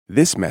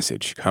This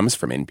message comes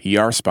from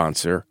NPR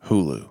sponsor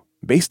Hulu.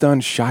 Based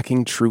on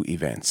shocking true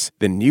events,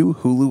 the new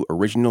Hulu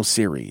original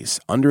series,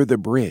 Under the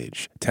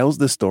Bridge, tells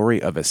the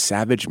story of a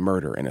savage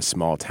murder in a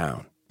small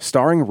town.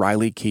 Starring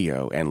Riley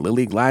Keough and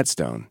Lily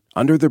Gladstone,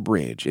 Under the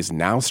Bridge is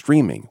now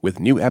streaming with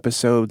new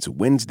episodes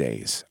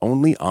Wednesdays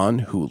only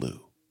on Hulu.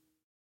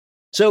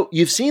 So,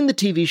 you've seen the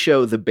TV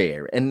show The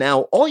Bear, and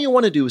now all you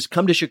want to do is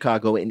come to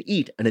Chicago and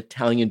eat an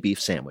Italian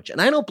beef sandwich.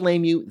 And I don't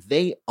blame you,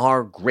 they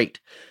are great.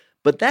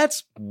 But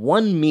that's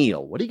one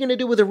meal. What are you going to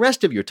do with the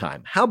rest of your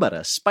time? How about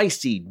a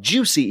spicy,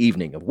 juicy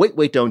evening of Wait,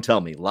 Wait, Don't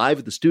Tell Me live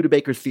at the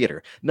Studebaker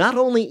Theater? Not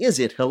only is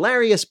it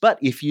hilarious, but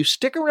if you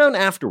stick around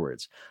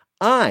afterwards,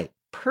 I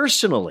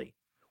personally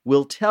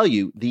will tell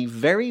you the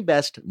very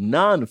best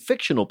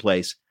non-fictional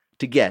place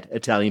to get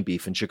Italian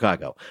beef in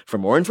Chicago. For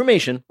more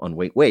information on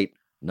Wait, Wait,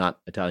 not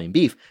Italian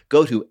beef,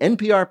 go to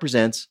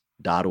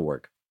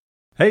nprpresents.org.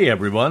 Hey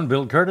everyone,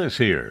 Bill Curtis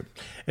here.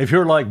 If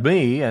you're like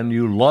me and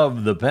you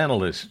love the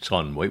panelists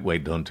on Wait,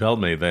 Wait, Don't Tell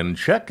Me, then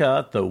check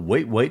out the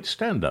Wait, Wait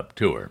stand-up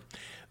tour.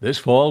 This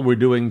fall we're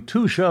doing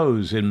 2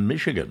 shows in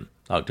Michigan,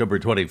 October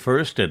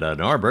 21st in Ann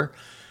Arbor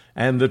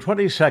and the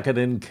 22nd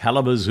in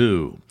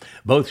Kalamazoo.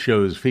 Both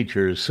shows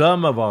feature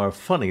some of our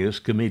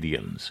funniest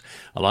comedians.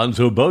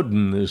 Alonzo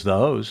Bowden is the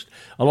host,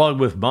 along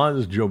with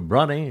Maz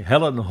Jobrani,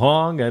 Helen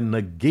Hong, and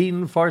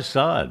Negin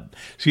Farsad.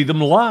 See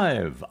them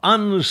live,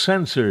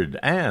 uncensored,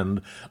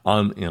 and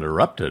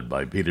uninterrupted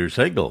by Peter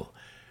Sagal.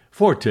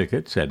 For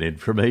tickets and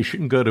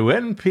information, go to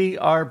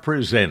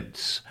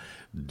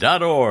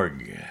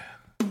nprpresents.org.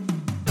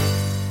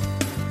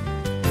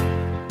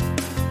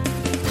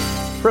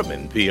 From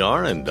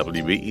NPR and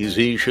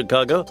WBEZ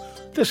Chicago,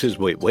 this is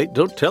Wait, Wait,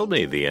 Don't Tell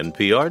Me, the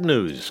NPR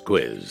News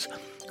Quiz.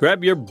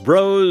 Grab your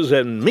bros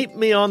and meet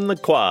me on the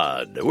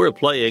quad. We're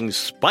playing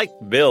Spike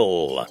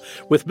Bill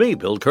with me,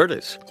 Bill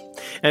Curtis.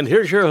 And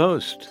here's your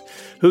host,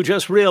 who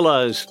just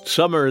realized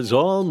summer's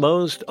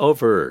almost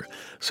over,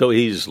 so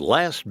he's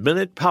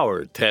last-minute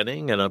power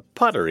tanning in a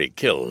pottery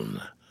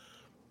kiln.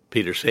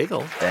 Peter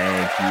Sagal.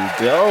 Thank you,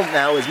 Bill.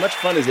 Now, as much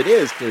fun as it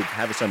is to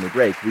have a summer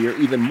break, we are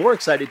even more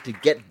excited to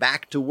get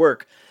back to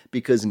work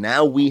because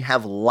now we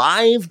have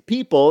live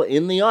people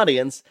in the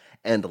audience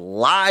and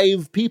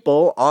live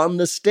people on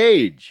the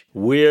stage.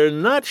 We're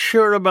not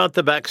sure about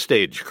the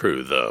backstage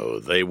crew, though.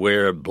 They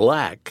wear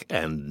black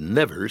and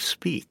never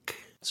speak.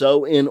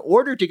 So in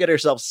order to get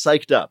ourselves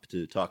psyched up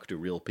to talk to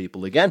real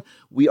people again,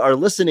 we are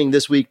listening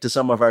this week to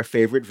some of our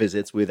favorite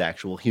visits with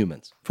actual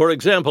humans. For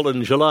example,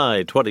 in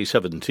July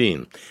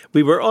 2017,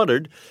 we were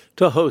honored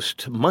to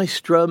host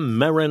Maestra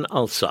Marin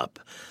Alsop,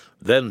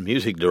 then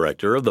music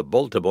director of the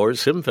Baltimore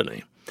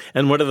Symphony,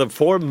 and one of the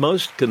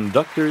foremost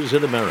conductors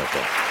in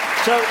America.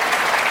 So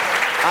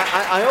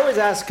I always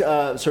ask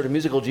sort of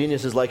musical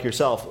geniuses like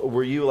yourself,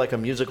 were you like a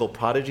musical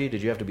prodigy?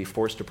 Did you have to be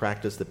forced to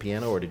practice the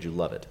piano, or did you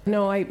love it?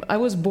 No, I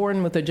was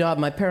born with a job.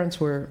 My parents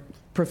were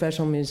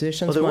professional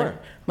musicians. Oh, they were?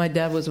 My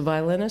dad was a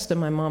violinist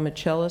and my mom a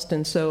cellist,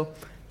 and so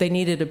they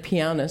needed a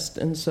pianist,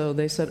 and so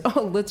they said,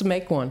 oh, let's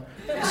make one.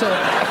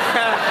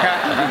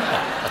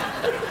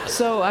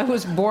 So I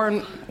was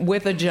born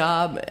with a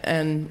job,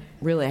 and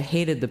really I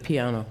hated the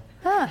piano.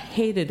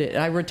 Hated it.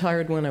 I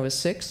retired when I was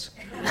 6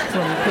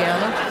 from the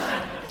piano.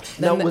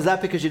 Now, was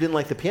that because you didn't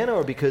like the piano,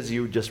 or because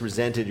you just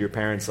resented your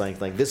parents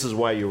like this is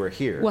why you were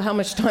here? Well, how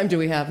much time do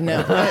we have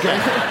now?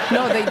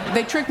 No,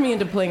 they tricked me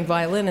into playing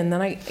violin, and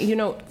then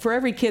for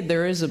every kid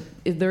there is the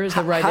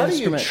right how instrument. How do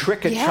you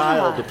trick a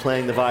child to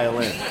playing the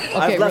violin? Okay,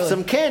 I've left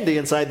some candy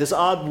inside this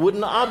odd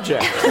wooden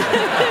object.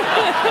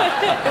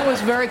 It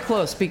was very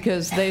close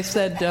because they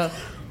said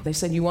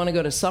you want to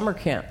go to summer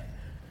camp.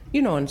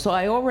 And so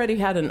I already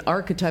had an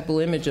archetypal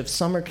image of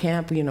summer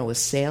camp, with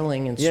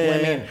sailing and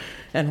swimming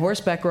and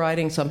horseback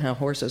riding. Somehow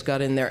horses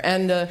got in there.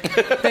 And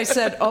they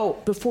said, oh,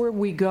 before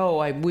we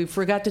go, we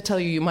forgot to tell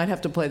you might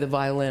have to play the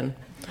violin.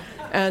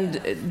 And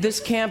this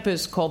camp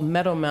is called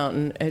Meadow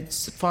Mountain.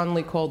 It's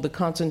fondly called the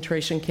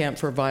concentration camp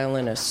for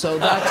violinists. So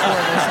that's where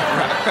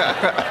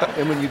this is.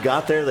 And when you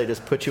got there, they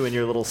just put you in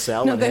your little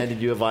cell and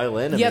handed you a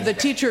violin? The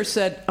teacher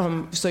said,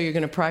 so you're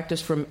going to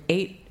practice from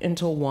 8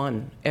 until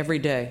 1 every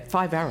day,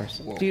 5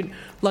 hours.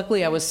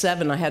 Luckily, I was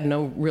 7. I had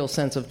no real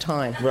sense of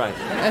time. Right.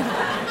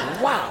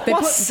 Wow.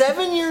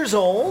 7 years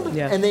old,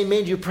 and they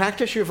made you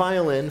practice your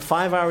violin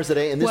 5 hours a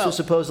day, and this was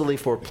supposedly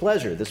for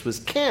pleasure. This was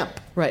camp.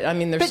 Right. I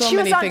mean, there's so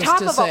many things to say. But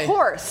she was on top of a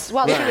horse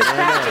while she was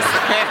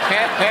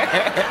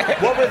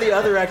practicing. What were the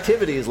other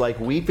activities, like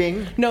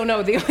weeping? No,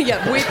 weeping.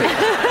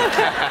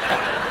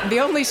 The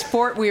only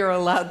sport we are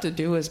allowed to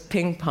do is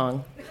ping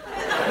pong.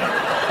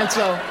 And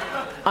so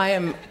I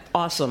am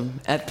awesome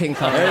at ping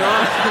pong.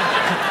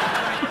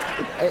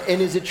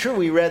 And is it true,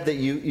 we read that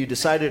you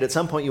decided at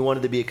some point you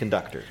wanted to be a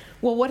conductor?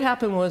 Well, what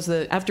happened was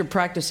that after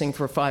practicing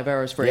for 5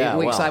 hours for 8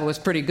 weeks, I was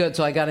pretty good,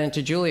 so I got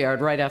into Juilliard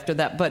right after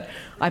that. But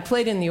I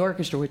played in the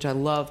orchestra, which I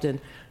loved,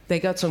 and they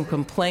got some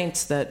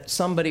complaints that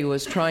somebody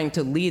was trying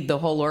to lead the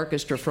whole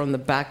orchestra from the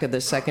back of the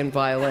second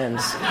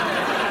violins.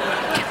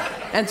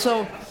 And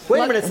so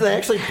Wait a minute, so they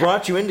actually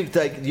brought you in to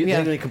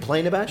they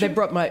complain about you? They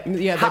brought my,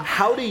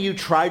 How do you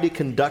try to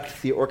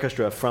conduct the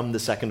orchestra from the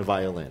second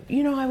violin?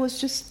 I was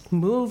just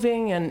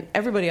moving, and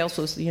everybody else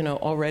was,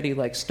 already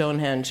like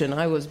Stonehenge, and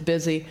I was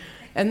busy.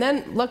 And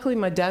then, luckily,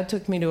 my dad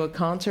took me to a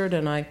concert,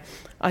 and I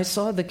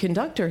saw the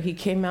conductor. He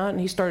came out, and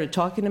he started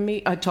talking to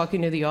me,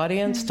 talking to the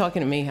audience,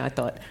 talking to me, I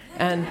thought.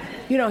 And,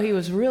 he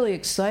was really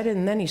excited,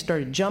 and then he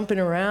started jumping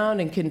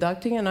around and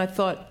conducting, and I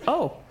thought,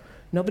 oh,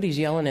 nobody's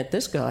yelling at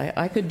this guy.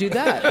 I could do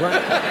that.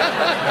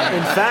 Right.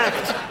 In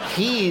fact,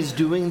 he's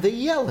doing the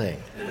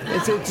yelling.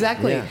 It's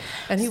exactly. Yeah.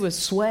 And he was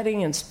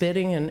sweating and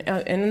spitting,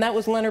 and that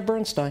was Leonard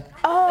Bernstein.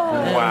 Oh.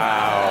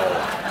 Wow.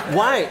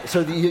 Why?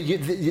 So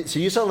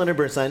you saw Leonard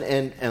Bernstein,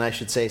 and I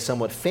should say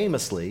somewhat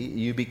famously,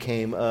 you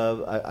became,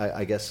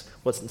 I guess,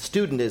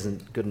 student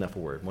isn't good enough a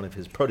word, one of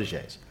his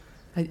protégés.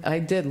 I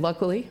did,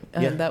 luckily,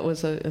 and that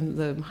was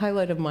the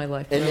highlight of my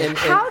life.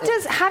 How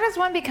does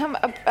one become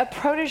a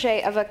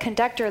protege of a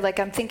conductor? Like,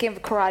 I'm thinking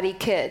of Karate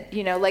Kid.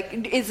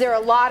 Is there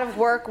a lot of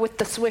work with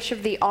the swish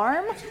of the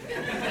arm?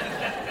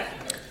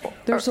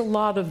 There's a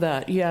lot of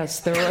that.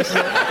 Yes, there is.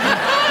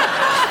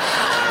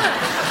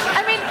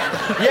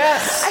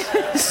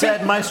 Yes,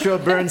 said Maestro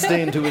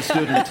Bernstein to his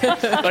student.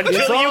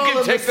 Until you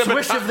can take the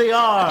swish of the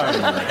arm.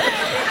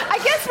 I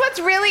guess what's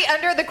really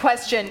under the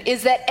question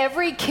is that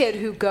every kid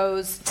who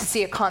goes to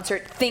see a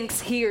concert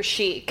thinks he or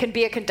she can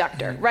be a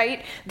conductor,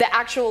 right? The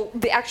actual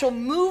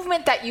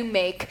movement that you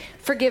make,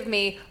 forgive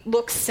me,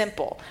 looks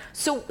simple.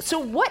 So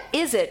what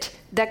is it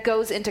that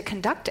goes into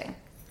conducting?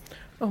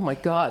 Oh my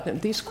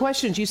God, these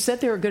questions, you said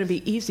they were going to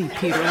be easy,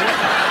 Peter.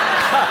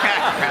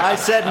 I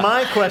said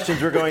my questions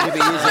were going to be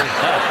easy.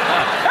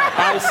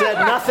 I said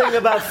nothing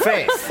about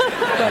faith.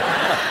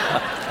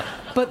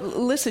 But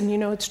listen,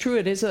 it's true.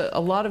 It is a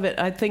lot of it.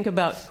 I think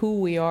about who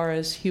we are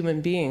as human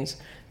beings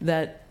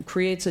that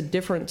creates a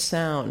different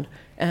sound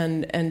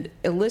and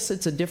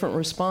elicits a different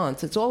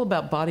response. It's all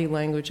about body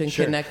language and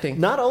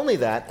connecting. Not only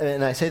that,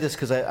 and I say this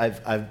because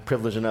I'm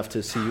privileged enough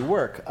to see you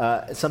work,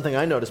 something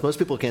I noticed, most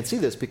people can't see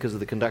this because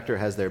the conductor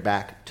has their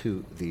back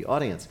to the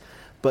audience,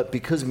 but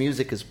because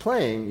music is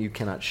playing, you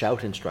cannot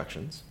shout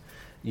instructions.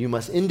 You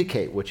must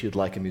indicate what you'd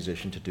like a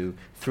musician to do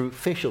through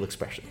facial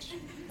expressions.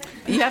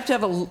 You have to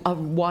have a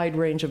wide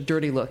range of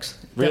dirty looks.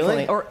 Really?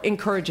 Definitely. Or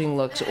encouraging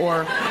looks,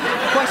 or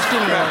question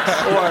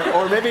looks.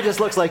 Or maybe it just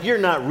looks like you're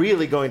not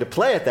really going to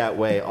play it that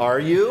way, are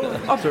you?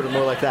 Sort of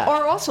more like that.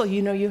 Or also,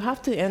 you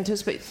have to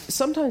anticipate.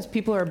 Sometimes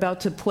people are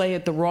about to play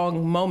at the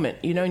wrong moment,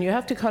 and you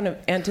have to kind of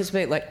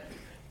anticipate, like,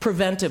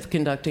 preventive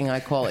conducting, I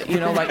call it.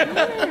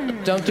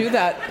 Don't do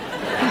that.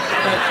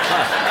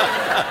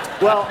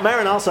 Well,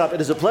 Marin Alsop,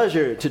 it is a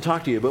pleasure to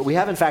talk to you, but we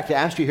have, in fact,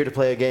 asked you here to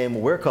play a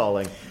game we're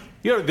calling...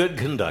 You're a good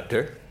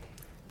conductor,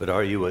 but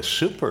are you a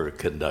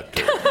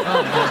superconductor?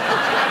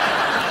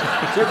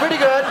 So you're pretty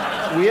good.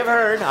 We have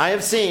heard, I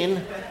have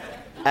seen,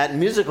 at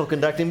musical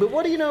conducting, but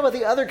what do you know about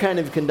the other kind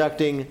of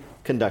conducting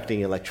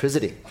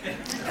electricity?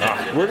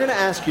 We're going to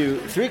ask you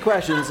 3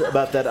 questions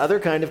about that other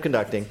kind of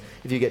conducting.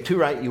 If you get 2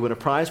 right, you win a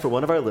prize for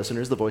one of our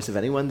listeners, the voice of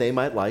anyone they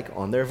might like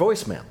on their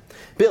voicemail.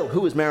 Bill,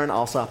 who is Marin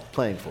Alsop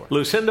playing for?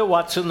 Lucinda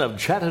Watson of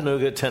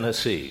Chattanooga,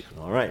 Tennessee.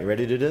 All right, you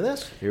ready to do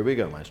this? Here we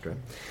go, Maestro.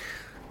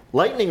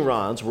 Lightning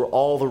rods were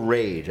all the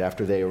rage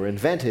after they were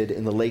invented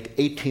in the late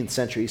 18th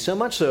century, so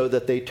much so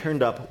that they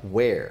turned up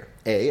where?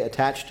 A,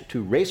 attached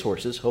to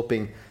racehorses,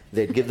 hoping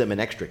they'd give them an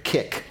extra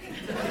kick.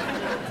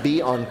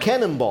 B, on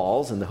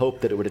cannonballs in the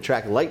hope that it would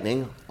attract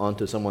lightning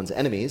onto someone's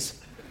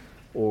enemies.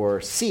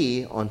 Or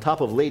C, on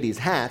top of ladies'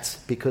 hats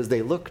because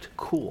they looked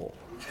cool.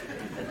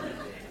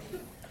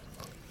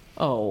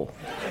 Oh,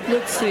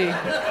 let's see.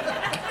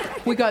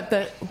 We got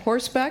the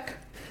horseback.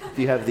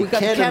 You have the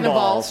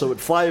cannonball, so it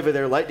would fly over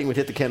there, lightning would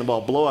hit the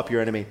cannonball, blow up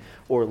your enemy,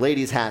 or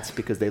ladies' hats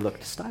because they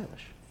looked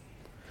stylish.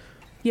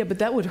 Yeah, but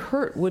that would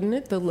hurt, wouldn't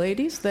it? The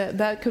ladies?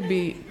 That could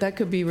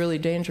be really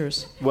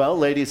dangerous. Well,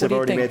 ladies have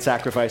already made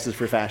sacrifices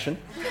for fashion.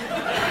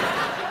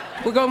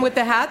 We're going with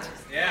the hat?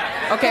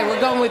 Yeah. Okay,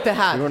 we're going with the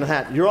hat. You're going with the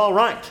hat. You're all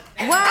right.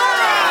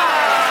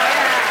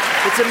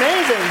 Wow! It's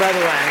amazing, by the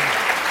way,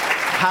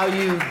 how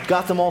you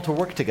got them all to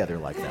work together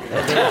like that.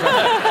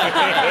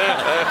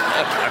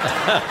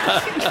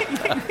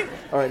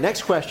 All right,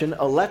 next question.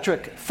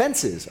 Electric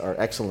fences are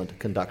excellent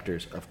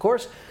conductors, of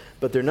course,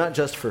 but they're not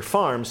just for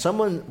farms.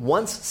 Someone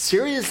once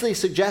seriously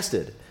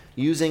suggested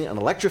using an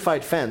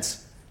electrified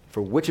fence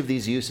for which of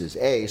these uses?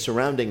 A,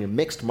 surrounding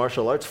mixed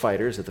martial arts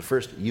fighters at the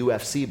first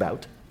UFC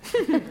bout.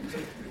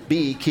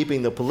 B,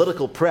 keeping the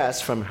political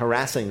press from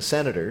harassing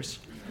senators.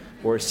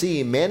 Or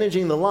C,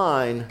 managing the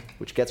line,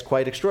 which gets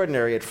quite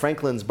extraordinary, at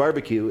Franklin's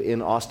Barbecue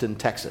in Austin,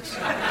 Texas.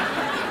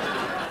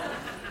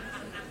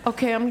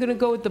 Okay, I'm going to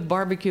go with the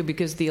barbecue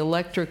because the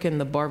electric and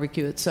the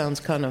barbecue, it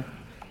sounds kind of...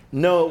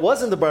 No, it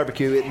wasn't the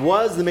barbecue. It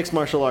was the mixed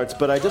martial arts.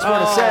 But I just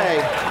want to say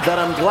that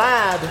I'm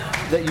glad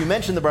that you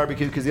mentioned the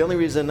barbecue because the only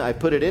reason I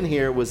put it in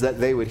here was that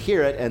they would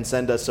hear it and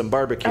send us some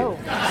barbecue. Oh.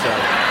 So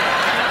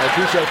I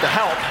appreciate the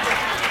help.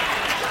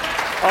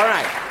 All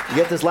right, you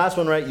get this last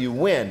one right, you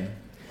win.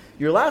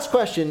 Your last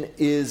question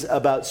is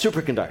about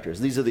superconductors.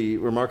 These are the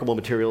remarkable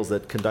materials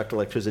that conduct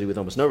electricity with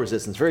almost no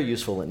resistance, very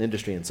useful in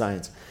industry and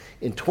science.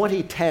 In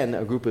 2010,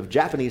 a group of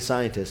Japanese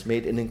scientists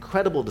made an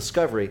incredible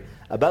discovery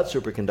about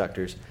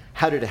superconductors.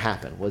 How did it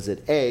happen? Was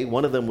it A,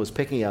 one of them was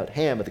picking out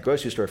ham at the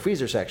grocery store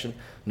freezer section,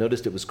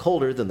 noticed it was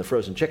colder than the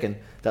frozen chicken.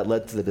 That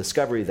led to the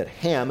discovery that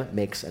ham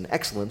makes an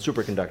excellent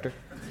superconductor.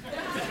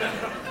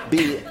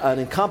 B, an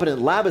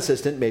incompetent lab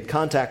assistant made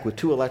contact with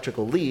 2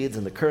 electrical leads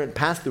and the current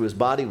passed through his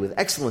body with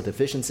excellent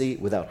efficiency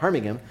without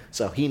harming him,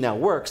 so he now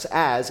works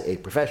as a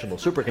professional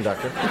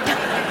superconductor.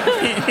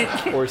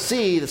 Or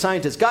C, the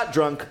scientist got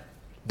drunk,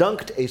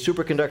 dunked a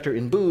superconductor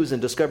in booze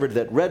and discovered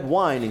that red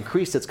wine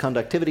increased its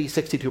conductivity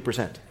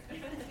 62%.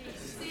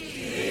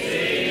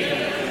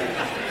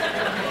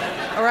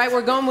 All right,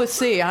 we're going with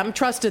C. I'm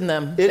trusting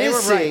them. It They is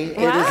were C. right. It is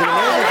an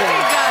amazing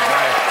thing.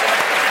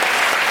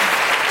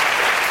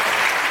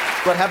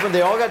 What happened,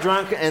 they all got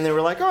drunk and they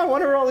were like, oh, I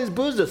wonder where all these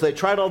boozes are. So they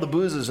tried all the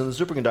boozes in the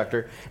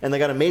superconductor and they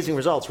got amazing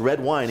results. Red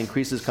wine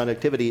increases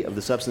conductivity of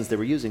the substance they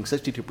were using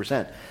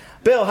 62%.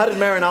 Bill, how did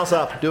Marin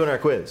Alsop do in our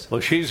quiz?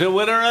 Well, she's a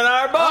winner in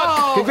our book.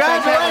 Oh,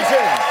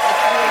 Congratulations!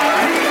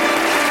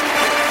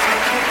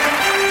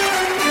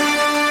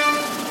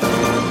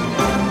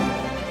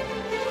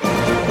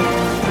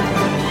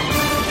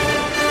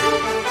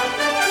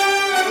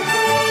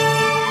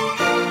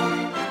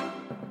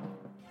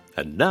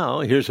 And now,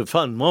 here's a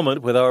fun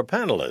moment with our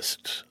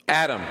panelists.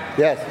 Adam,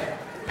 Yes.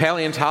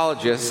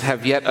 paleontologists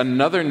have yet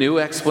another new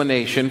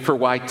explanation for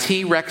why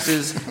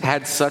T-Rexes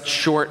had such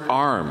short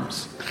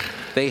arms.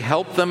 They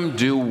help them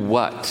do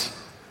what?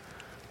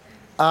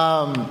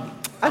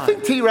 I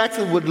think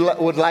T-Rexes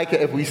would like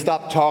it if we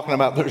stopped talking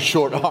about their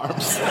short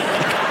arms.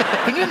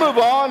 Can you move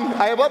on?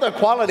 I have other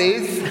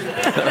qualities.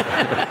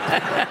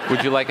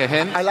 Would you like a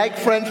hint? I like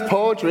French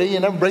poetry. You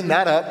never bring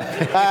that up.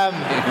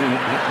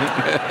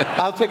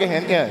 I'll take a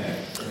hint, yeah.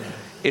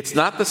 It's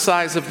not the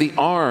size of the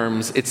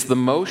arms, it's the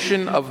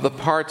motion of the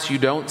parts you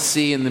don't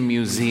see in the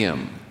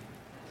museum.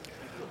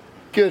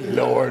 Good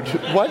Lord.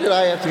 Why did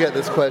I have to get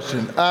this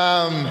question?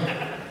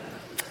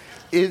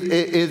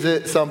 Is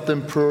it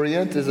something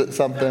prurient? Is it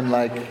something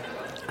like...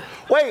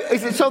 Wait,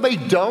 is it so they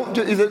don't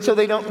do... Is it so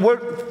they don't...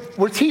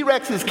 Were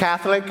T-Rexes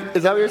Catholic?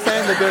 Is that what you're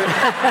saying? That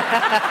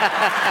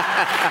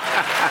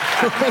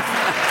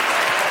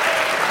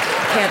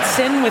Can't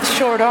sin with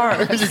short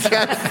arms.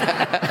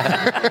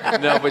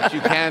 No, but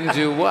you can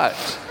do what?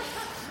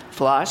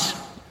 Floss?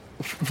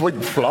 Wait,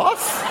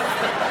 floss?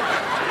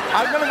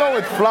 I'm going to go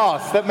with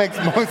floss. That makes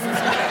most...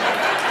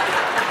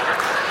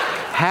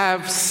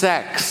 Have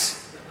sex.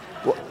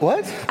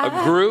 What? A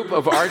group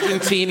of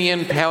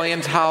Argentinian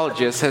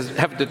paleontologists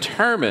have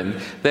determined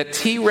that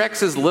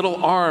T-Rex's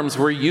little arms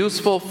were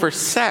useful for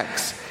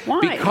sex. Why?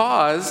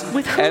 Because,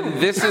 With who? and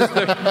this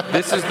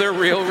is their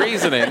real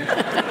reasoning,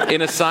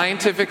 in a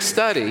scientific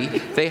study,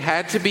 they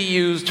had to be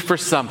used for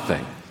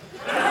something.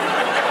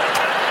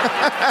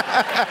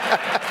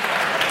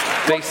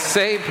 They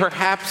say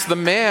perhaps the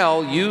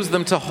male used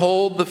them to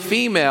hold the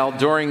female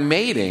during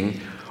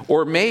mating,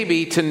 or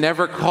maybe to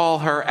never call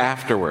her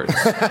afterwards.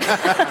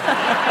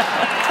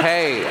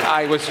 Hey,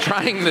 I was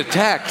trying to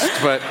text,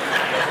 but...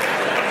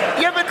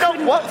 Yeah, but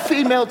no, what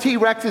female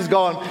T-Rex is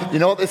going, you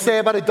know what they say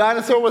about a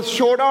dinosaur with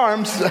short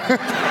arms?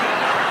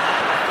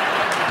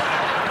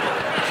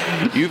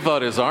 You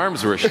thought his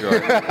arms were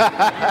short.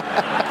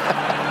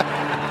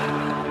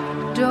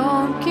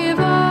 Don't give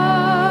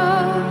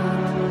up.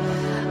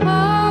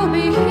 I'll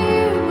be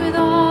here with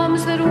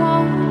arms that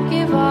won't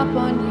give up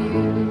on you.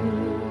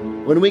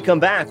 When we come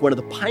back, one of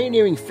the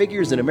pioneering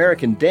figures in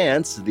American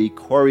dance, the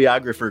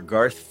choreographer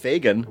Garth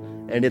Fagan,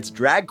 and its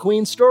drag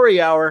queen story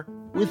hour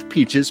with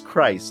Peaches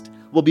Christ.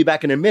 We'll be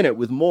back in a minute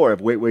with more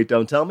of Wait, Wait,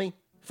 Don't Tell Me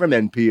from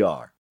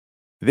NPR.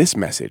 This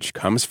message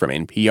comes from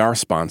NPR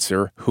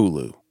sponsor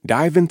Hulu.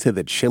 Dive into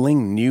the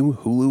chilling new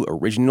Hulu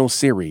original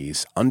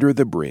series, Under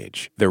the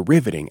Bridge, the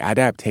riveting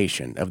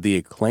adaptation of the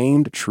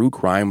acclaimed true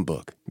crime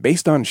book.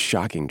 Based on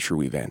shocking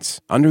true events,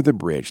 Under the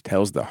Bridge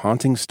tells the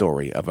haunting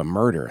story of a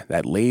murder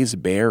that lays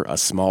bare a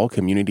small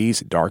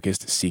community's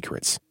darkest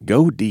secrets.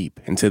 Go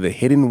deep into the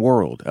hidden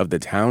world of the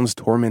town's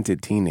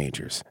tormented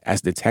teenagers as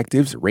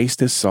detectives race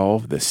to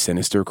solve the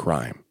sinister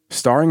crime.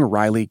 Starring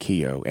Riley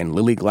Keough and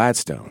Lily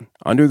Gladstone,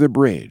 Under the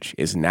Bridge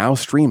is now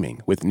streaming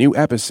with new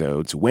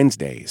episodes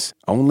Wednesdays,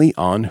 only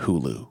on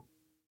Hulu.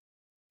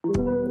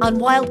 On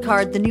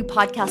Wildcard, the new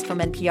podcast from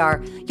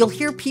NPR, you'll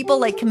hear people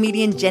like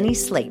comedian Jenny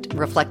Slate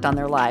reflect on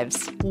their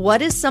lives.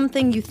 What is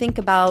something you think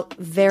about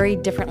very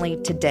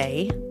differently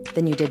today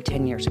than you did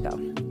 10 years ago?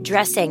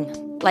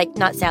 Dressing, like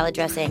not salad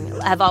dressing.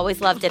 I've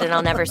always loved it and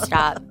I'll never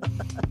stop.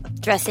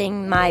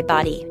 Dressing my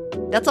body.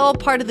 That's all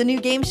part of the new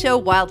game show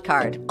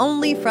Wildcard,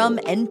 only from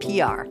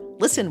NPR.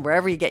 Listen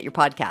wherever you get your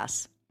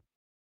podcasts.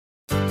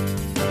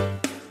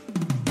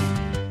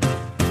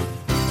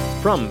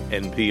 From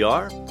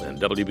NPR and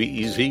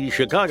WBEZ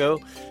Chicago,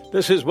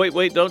 this is Wait,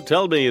 Wait, Don't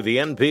Tell Me, the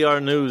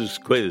NPR News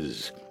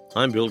Quiz.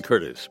 I'm Bill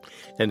Curtis,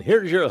 and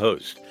here's your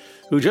host,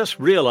 who just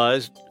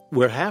realized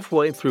we're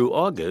halfway through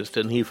August,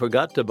 and he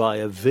forgot to buy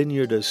a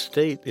vineyard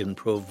estate in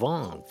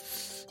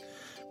Provence.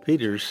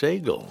 Peter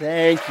Sagal.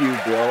 Thank you,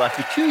 Bill.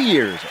 After 2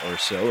 years or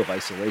so of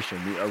isolation,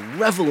 we are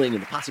reveling in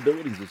the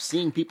possibilities of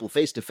seeing people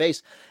face to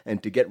face.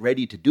 And to get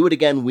ready to do it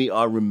again, we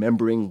are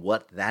remembering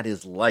what that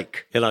is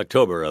like. In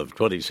October of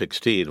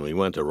 2016, we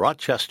went to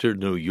Rochester,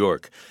 New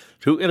York,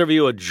 to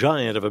interview a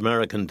giant of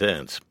American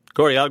dance,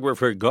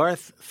 choreographer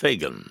Garth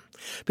Fagan.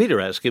 Peter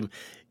asked him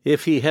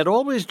if he had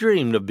always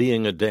dreamed of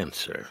being a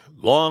dancer,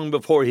 long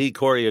before he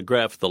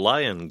choreographed The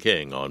Lion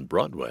King on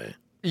Broadway.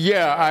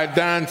 Yeah, I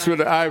danced with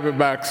the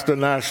Ivorbacks, the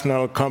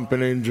national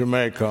company in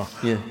Jamaica.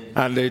 Yeah.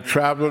 And they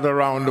traveled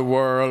around the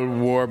world,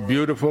 wore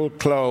beautiful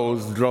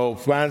clothes,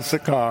 drove fancy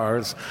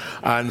cars,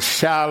 and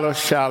shallow,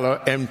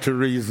 empty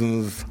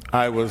reasons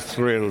I was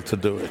thrilled to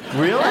do it.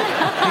 Really?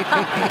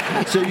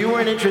 So you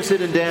weren't interested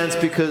in dance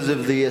because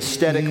of the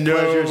aesthetic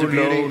pleasures of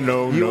beauty?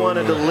 You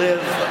wanted to live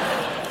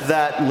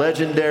that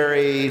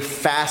legendary,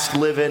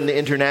 fast-living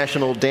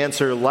international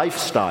dancer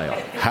lifestyle.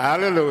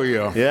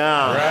 Hallelujah.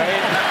 Yeah.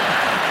 Right?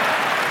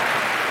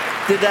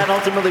 Did that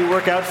ultimately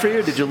work out for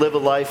you? Did you live a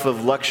life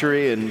of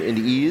luxury and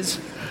ease?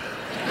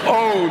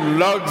 Oh,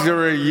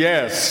 luxury,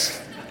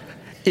 yes.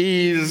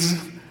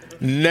 Ease,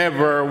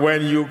 never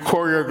when you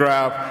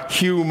choreograph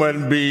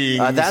human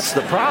beings. That's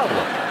the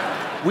problem.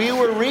 We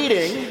were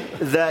reading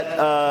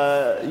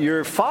that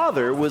your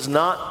father was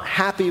not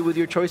happy with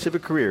your choice of a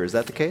career. Is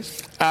that the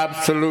case?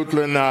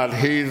 Absolutely not.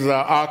 He's an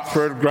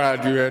Oxford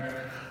graduate,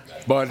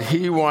 but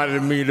he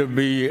wanted me to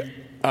be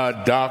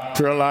a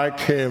doctor like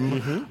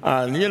him,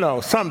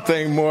 and,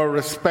 something more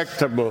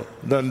respectable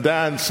than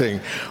dancing.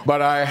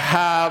 But I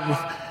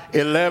have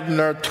 11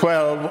 or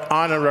 12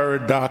 honorary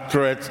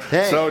doctorates.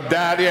 Hey. So,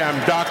 Daddy,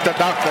 I'm doctor.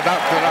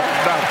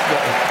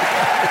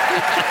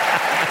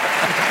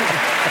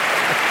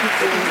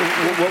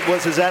 What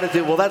was his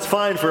attitude? Well, that's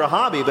fine for a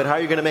hobby, but how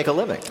are you going to make a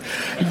living?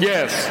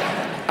 Yes,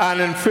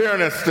 and in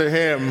fairness to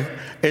him,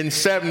 in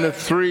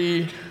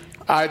 73,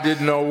 I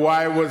didn't know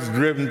why I was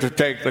driven to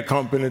take the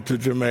company to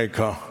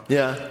Jamaica.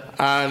 Yeah.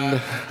 And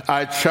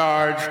I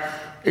charged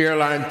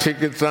airline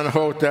tickets and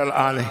hotel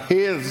on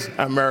his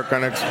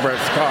American Express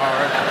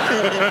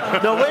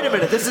card. No, wait a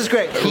minute. This is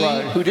great. He,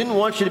 who didn't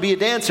want you to be a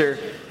dancer,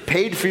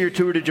 paid for your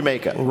tour to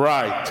Jamaica.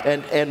 Right.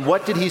 And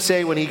what did he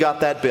say when he got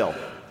that bill?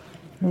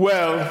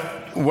 Well,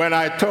 when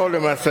I told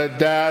him, I said,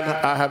 Dad,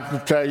 I have to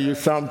tell you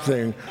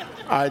something.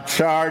 I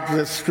charge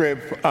the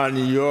strip on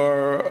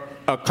your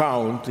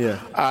account,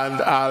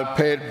 and I'll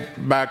pay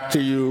it back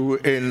to you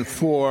in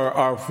 4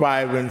 or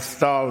 5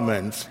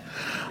 installments.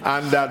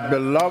 And that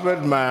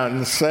beloved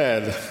man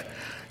said,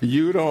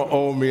 you don't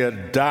owe me a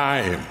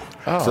dime.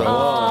 Oh,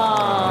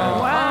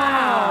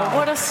 wow.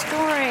 What a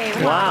story.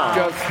 Wow.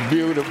 Just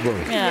beautiful.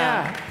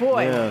 Yeah.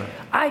 Boy, Yeah.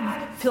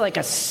 I feel like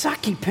a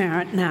sucky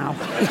parent now.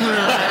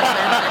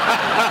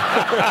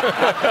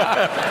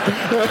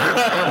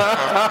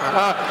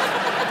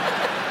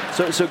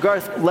 So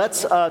Garth,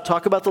 let's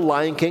talk about The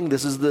Lion King.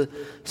 This is the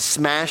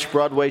smash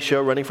Broadway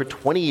show running for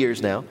 20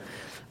 years now.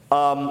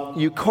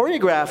 You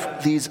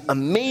choreograph these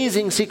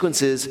amazing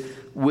sequences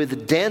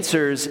with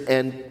dancers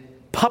and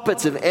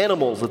puppets of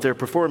animals that they're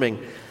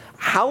performing.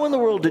 How in the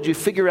world did you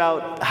figure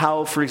out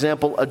how, for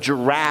example, a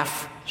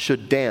giraffe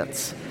should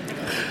dance?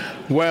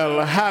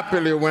 Well,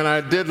 happily, when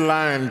I did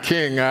Lion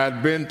King,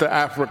 I'd been to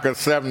Africa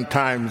 7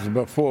 times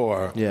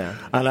before. Yeah.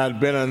 And I'd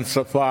been on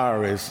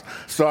safaris.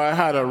 So I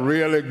had a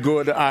really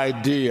good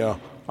idea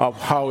of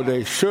how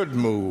they should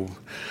move.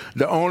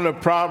 The only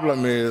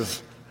problem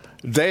is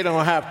they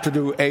don't have to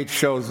do 8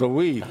 shows a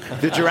week.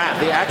 The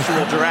giraffe, the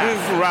actual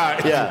giraffe.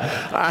 Right.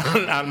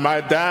 Yeah. And my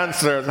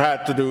dancers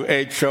had to do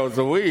 8 shows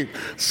a week.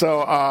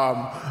 So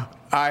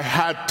I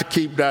had to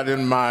keep that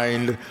in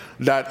mind,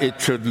 that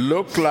it should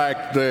look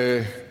like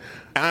the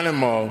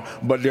animal,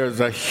 but there's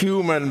a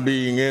human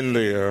being in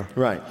there,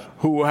 right,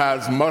 who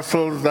has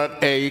muscles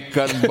that ache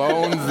and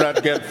bones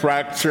that get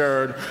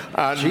fractured,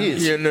 and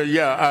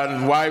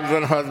and wives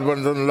and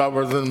husbands and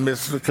lovers and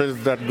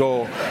mistresses that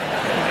go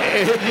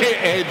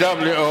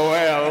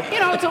AWOL.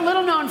 It's a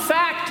little known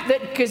fact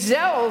that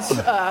gazelles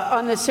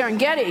on the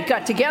Serengeti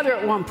got together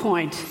at one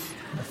point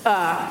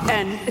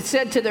and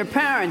said to their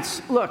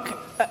parents, "Look,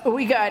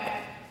 we got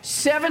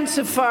 7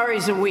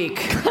 safaris a week."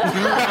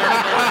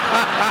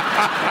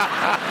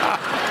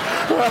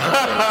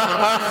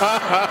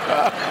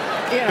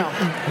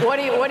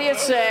 What do you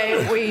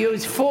say we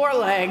use 4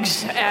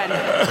 legs and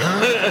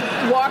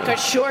walk a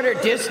shorter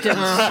distance?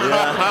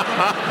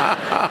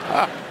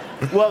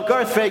 Well,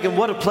 Garth Fagan,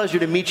 what a pleasure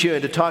to meet you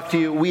and to talk to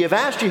you. We have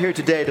asked you here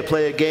today to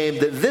play a game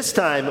that this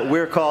time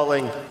we're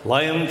calling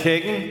Lion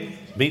King,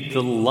 Meet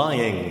the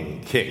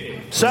Lion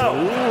King.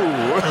 So,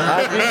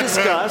 as we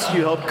discussed,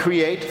 you helped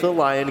create The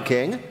Lion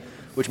King,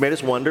 which made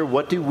us wonder,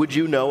 what would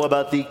you know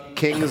about the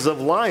kings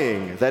of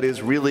lying? That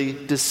is, really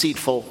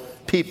deceitful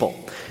people.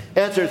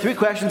 Answer 3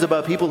 questions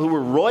about people who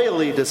were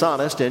royally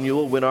dishonest, and you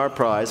will win our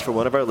prize for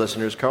one of our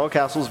listeners, Carl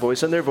Castle's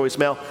voice in their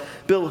voicemail.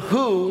 Bill,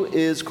 who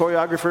is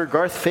choreographer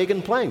Garth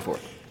Fagan playing for?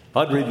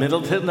 Audrey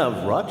Middleton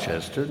of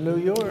Rochester, New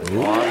York.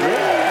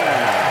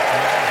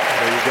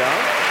 you go.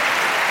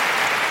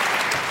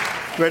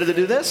 Ready to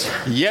do this?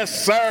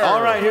 Yes, sir.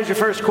 All right, here's your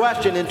first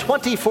question. In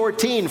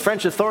 2014,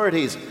 French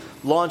authorities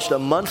launched a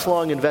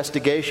month-long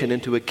investigation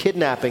into a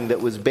kidnapping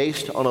that was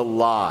based on a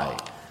lie.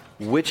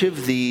 Which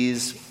of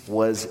these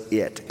was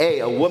it?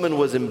 A woman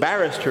was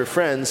embarrassed her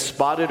friends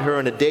spotted her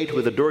on a date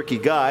with a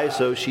dorky guy,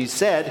 so she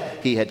said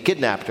he had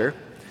kidnapped her.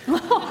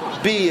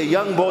 B, a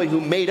young boy who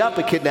made up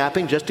a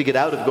kidnapping just to get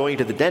out of going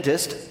to the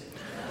dentist.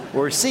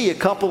 Or C, a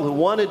couple who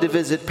wanted to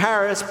visit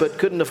Paris but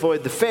couldn't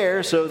afford the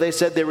fare, so they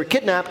said they were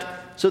kidnapped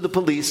so the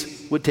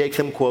police would take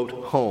them, quote,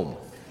 home.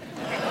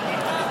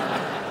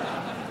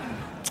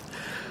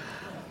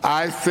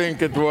 I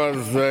think it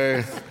was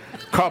a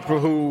couple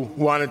who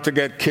wanted to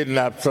get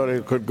kidnapped so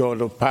they could go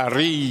to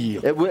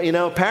Paris.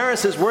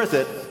 Paris is worth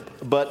it,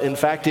 but in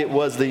fact it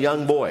was the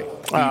young boy.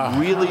 He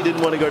really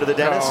didn't want to go to the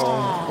dentist.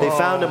 They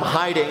found him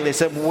hiding. They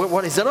said,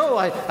 what? He said,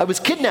 I was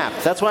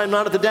kidnapped. That's why I'm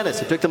not at the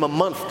dentist. It took them a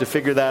month to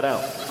figure that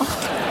out.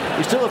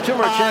 You still have 2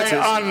 more chances.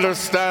 I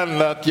understand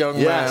that, young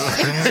man.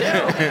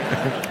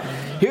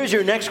 Here's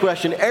your next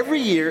question. Every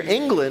year,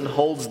 England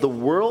holds the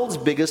world's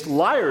biggest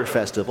liar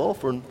festival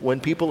for when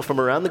people from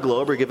around the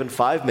globe are given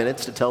 5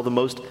 minutes to tell the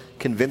most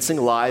convincing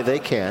lie they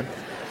can.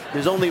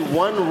 There's only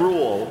one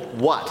rule.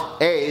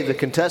 What? A, the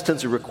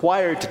contestants are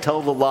required to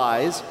tell the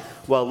lies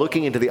while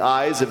looking into the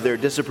eyes of their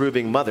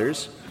disapproving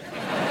mothers.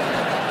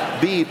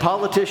 B,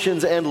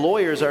 politicians and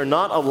lawyers are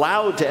not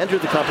allowed to enter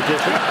the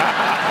competition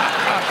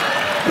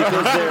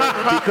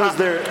because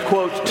they're,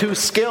 quote, too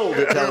skilled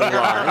at telling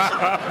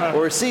lies.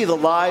 Or C, the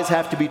lies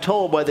have to be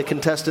told while the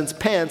contestants'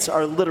 pants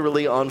are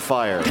literally on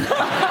fire.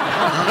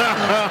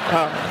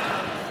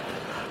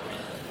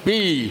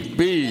 B.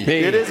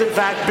 It is, in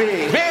fact,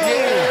 B.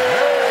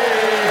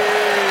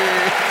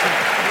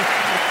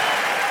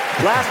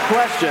 Last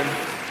question.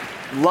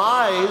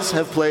 Lies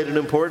have played an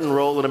important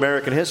role in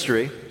American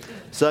history,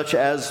 such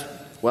as,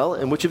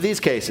 in which of these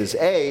cases?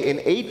 A, in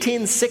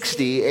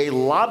 1860, a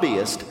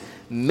lobbyist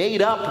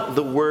made up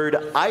the word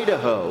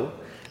Idaho,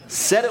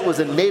 said it was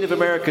a Native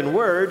American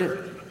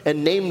word,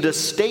 and named a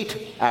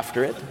state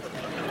after it.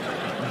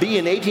 B,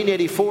 in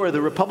 1884,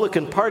 the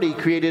Republican Party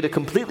created a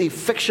completely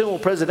fictional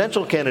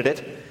presidential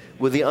candidate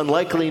with the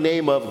unlikely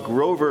name of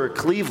Grover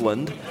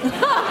Cleveland.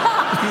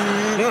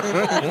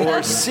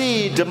 Or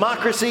C,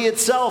 democracy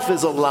itself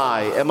is a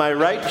lie. Am I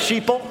right,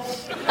 sheeple?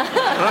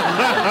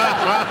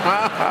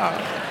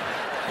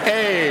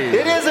 A.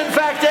 It is, in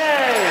fact, A.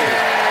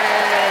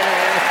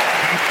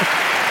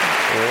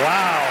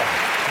 Wow.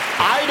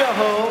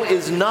 Idaho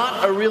is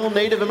not a real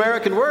Native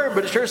American word,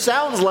 but it sure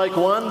sounds like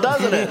one,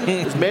 doesn't it?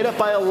 It's made up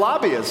by a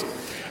lobbyist.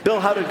 Bill,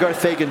 how did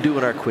Garth Fagan do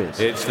in our quiz?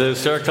 It's the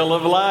circle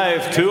of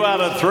life. 2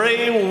 out of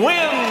 3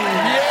 win!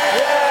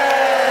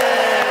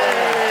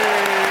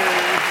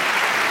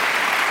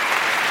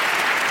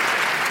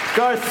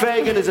 Garth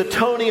Fagan is a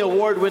Tony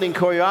Award-winning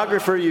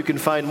choreographer. You can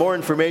find more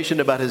information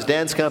about his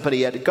dance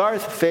company at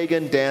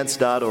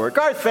garthfagandance.org.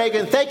 Garth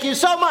Fagan, thank you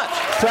so much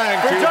for joining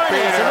us.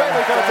 And Wait,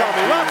 Wait, Don't Tell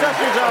Me.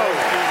 Rochester's own.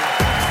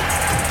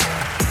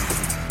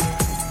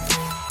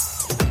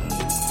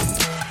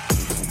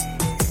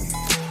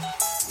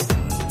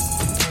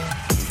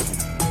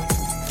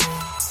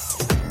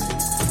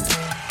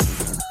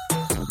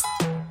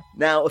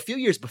 Now, a few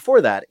years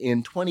before that,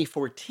 in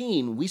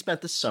 2014, we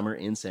spent the summer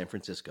in San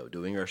Francisco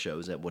doing our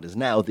shows at what is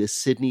now the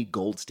Sidney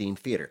Goldstein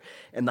Theater.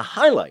 And the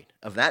highlight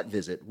of that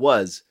visit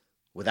was,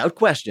 without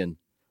question,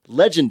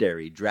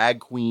 legendary drag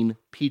queen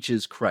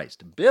Peaches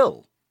Christ.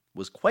 Bill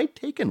was quite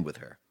taken with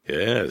her.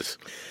 Yes.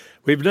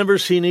 We've never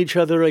seen each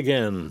other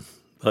again,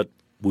 but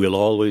we'll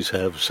always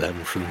have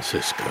San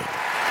Francisco.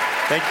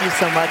 Thank you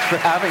so much for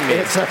having me.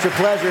 It's such a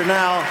pleasure.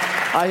 Now,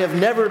 I have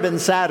never been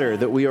sadder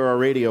that we are a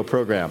radio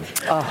program.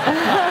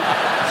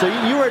 So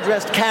you are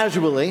dressed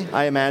casually,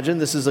 I imagine.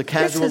 This is a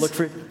casual look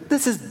for...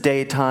 This is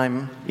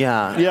daytime,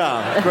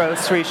 Yeah.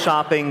 Grocery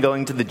shopping,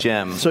 going to the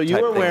gym. So you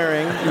are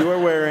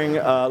wearing,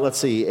 let's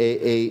see,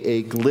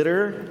 a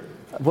glitter...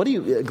 What do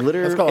you...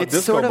 glitter... Let's call it It's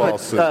disco sort ball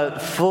of suit. a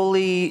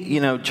fully,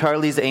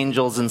 Charlie's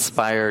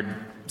Angels-inspired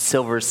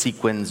silver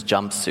sequins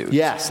jumpsuit.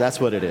 Yes, that's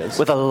what it is.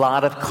 With a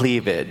lot of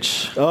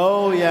cleavage.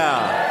 Oh,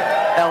 yeah.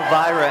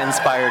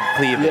 Elvira-inspired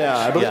cleavage. Yeah,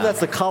 I believe that's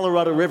the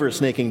Colorado River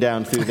snaking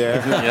down through there.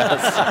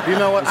 Yes. You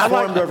know what? It's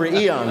formed over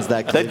eons,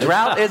 that The cleavage.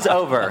 drought is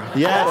over.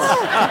 Yes.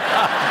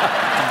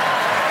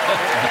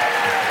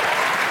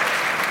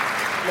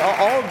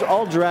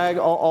 all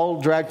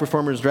drag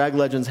performers, drag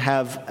legends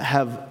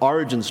have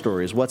origin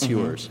stories. What's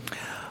yours?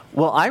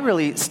 Well, I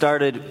really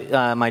started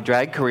my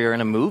drag career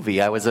in a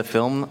movie. I was a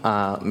film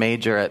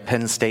major at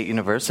Penn State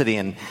University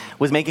and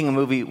was making a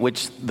movie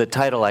which the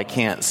title I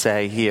can't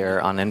say here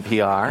on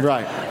NPR.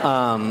 Right.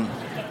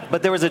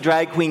 But there was a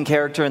drag queen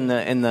character in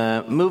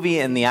the movie,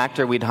 and the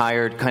actor we'd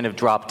hired kind of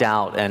dropped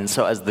out. And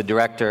so as the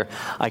director,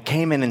 I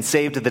came in and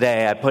saved the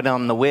day. I put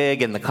on the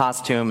wig and the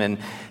costume, and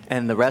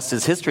the rest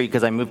is history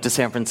because I moved to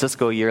San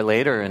Francisco a year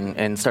later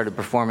and started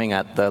performing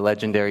at the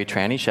legendary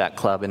Tranny Shack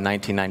Club in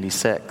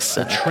 1996.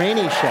 The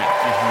Tranny Shack.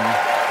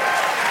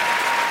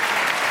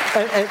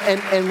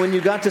 And when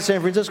you got to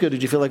San Francisco,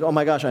 did you feel like, oh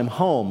my gosh, I'm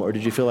home? Or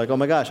did you feel like, oh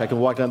my gosh, I can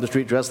walk down the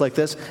street dressed like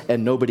this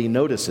and nobody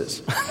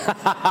notices?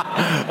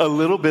 A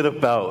little bit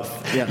of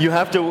both. Yeah. You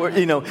have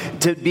to,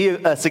 to be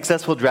a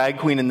successful drag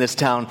queen in this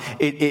town,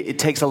 it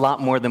takes a lot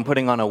more than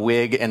putting on a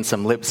wig and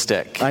some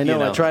lipstick. I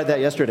know. I tried that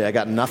yesterday. I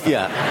got nothing.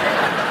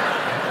 Yeah.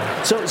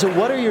 So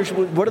what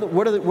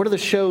are the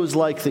shows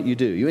like that you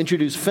do? You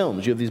introduce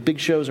films. You have these big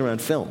shows around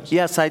films.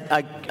 Yes,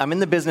 I'm in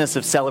the business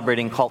of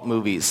celebrating cult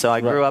movies. So I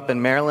grew up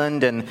in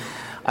Maryland, and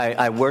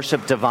I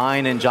worship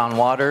Divine and John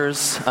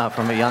Waters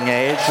from a young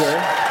age.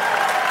 Sure.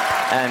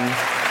 And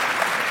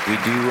we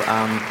do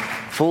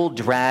full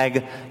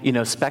drag,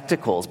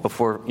 spectacles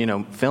before,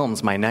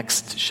 films. My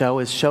next show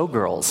is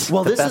Showgirls.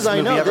 Well, the this best is, I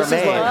movie know, ever this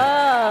made.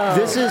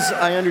 this is,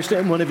 I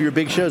understand, one of your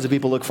big shows that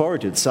people look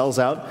forward to. It sells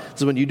out.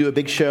 So when you do a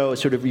big show,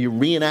 sort of you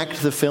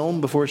reenact the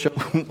film before a show?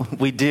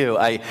 We do.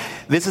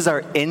 This is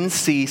our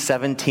NC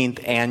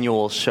 17th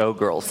annual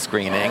Showgirls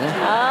screening.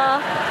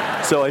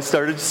 So I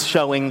started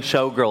showing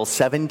Showgirls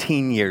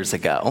 17 years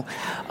ago.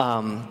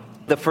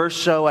 The first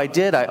show I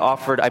did,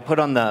 I put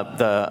on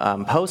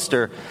the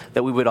poster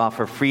that we would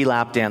offer free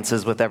lap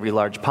dances with every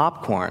large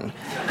popcorn.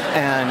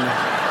 And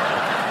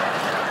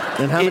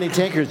how many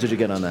takers did you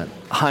get on that?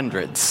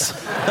 Hundreds.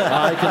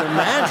 I can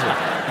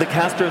imagine. The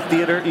Castro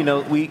Theater,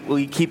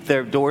 we keep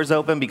their doors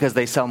open because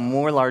they sell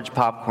more large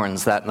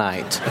popcorns that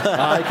night.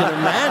 I can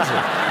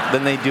imagine.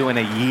 Than they do in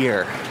a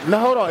year. Now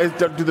hold on.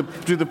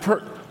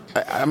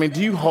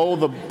 Do you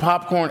hold the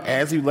popcorn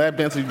as you lap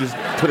dance, or you just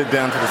put it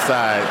down to the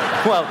side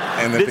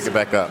and then pick it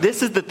back up?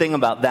 This is the thing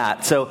about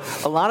that. So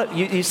a lot of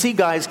you see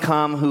guys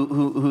come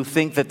who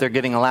think that they're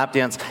getting a lap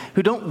dance,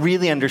 who don't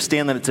really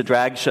understand that it's a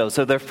drag show.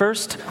 So their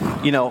first,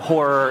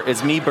 horror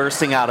is me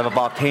bursting out of a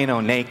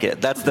volcano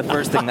naked. That's the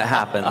first thing that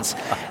happens.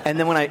 And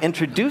then when I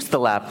introduce the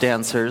lap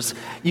dancers,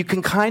 you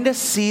can kind of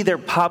see their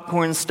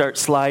popcorn start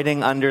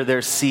sliding under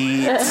their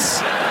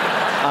seats.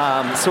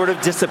 Sort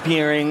of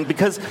disappearing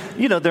because,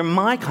 they're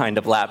my kind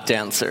of lap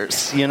dancers,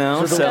 So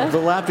the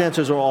lap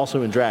dancers are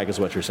also in drag, is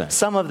what you're saying?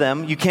 Some of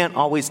them, you can't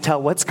always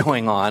tell what's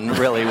going on,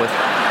 really, with them.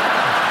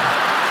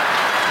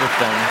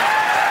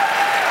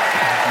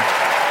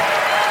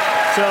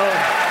 So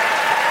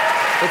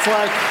it's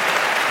like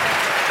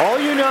all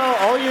you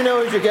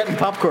know is you're getting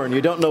popcorn.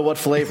 You don't know what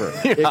flavor.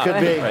 It could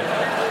be.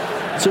 Right.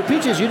 So,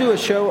 Peaches, you do a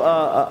show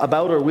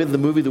about or with the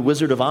movie The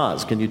Wizard of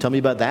Oz. Can you tell me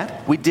about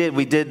that? We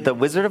did The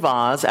Wizard of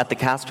Oz at the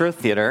Castro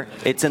Theater.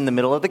 It's in the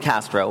middle of the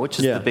Castro, which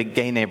is the big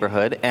gay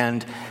neighborhood.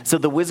 And so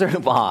The Wizard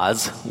of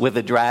Oz with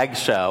a drag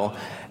show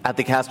at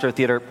the Castro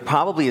Theater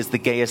probably is the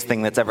gayest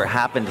thing that's ever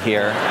happened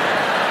here,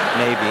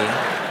 maybe.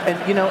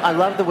 And, I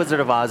love The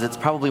Wizard of Oz. It's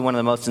probably one of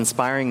the most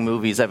inspiring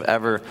movies I've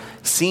ever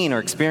seen or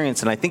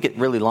experienced, and I think it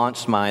really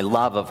launched my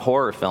love of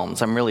horror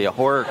films. I'm really a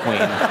horror queen.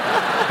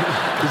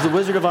 Is The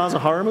Wizard of Oz a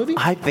horror movie?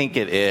 I think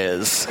it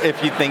is,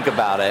 if you think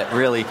about it,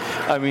 really.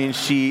 I mean,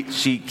 she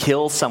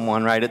kills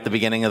someone right at the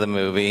beginning of the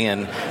movie,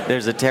 and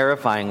there's a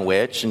terrifying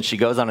witch, and she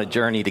goes on a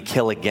journey to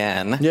kill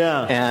again.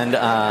 Yeah. And,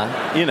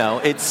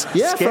 it's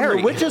scary. From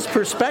the witch's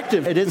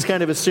perspective, it is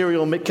kind of a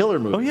serial killer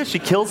movie. Oh, yeah, she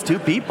kills 2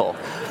 people.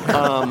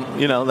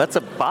 That's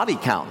a body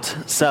count.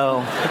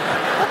 So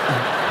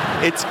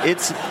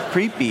it's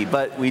creepy,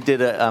 but we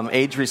did an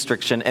age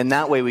restriction, and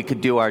that way we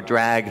could do our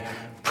drag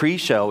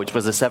pre-show, which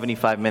was a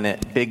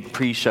 75-minute big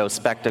pre-show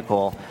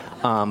spectacle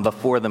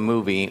before the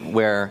movie,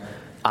 where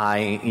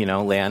I,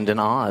 land in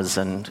Oz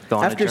and go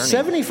on a journey. After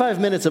 75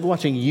 minutes of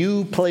watching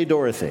you play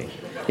Dorothy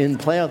in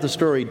Play Out the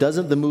Story,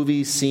 doesn't the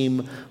movie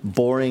seem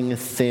boring,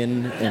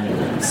 thin,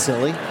 and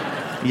silly?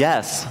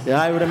 Yes. Yeah,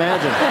 I would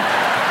imagine.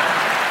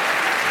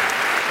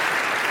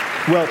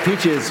 Well,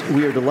 Peaches,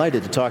 we are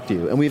delighted to talk to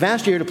you. And we've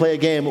asked you here to play a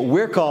game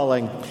we're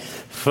calling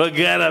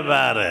Forget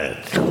About It.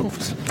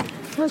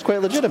 That's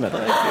quite legitimate.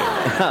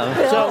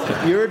 So,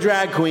 you're a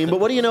drag queen, but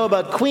what do you know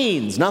about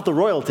Queens? Not the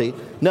royalty.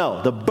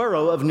 No, the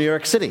borough of New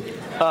York City.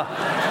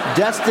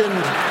 Destined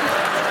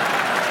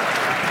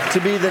to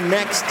be the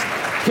next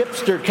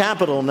hipster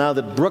capital now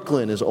that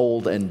Brooklyn is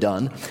old and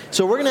done.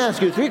 So we're going to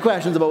ask you 3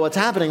 questions about what's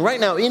happening right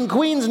now in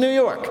Queens, New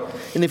York.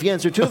 And if you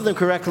answer 2 of them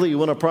correctly, you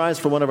win a prize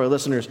for one of our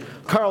listeners,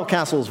 Carl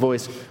Castle's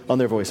voice on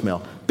their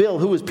voicemail. Bill,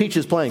 who is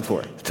Peaches playing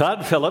for?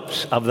 Todd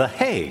Phillips of The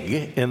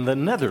Hague in the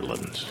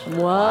Netherlands.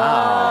 Whoa.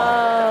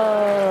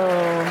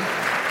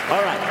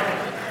 All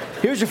right.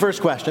 Here's your first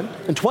question.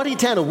 In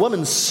 2010, a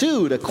woman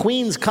sued a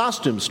Queens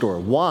costume store.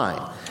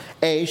 Why?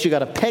 A, she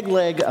got a peg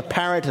leg, a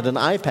parrot, and an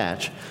eye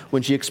patch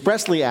when she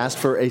expressly asked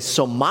for a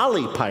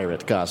Somali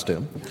pirate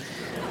costume.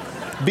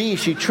 B,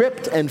 she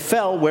tripped and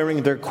fell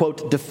wearing their,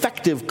 quote,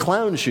 defective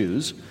clown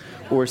shoes.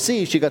 Or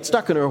C, she got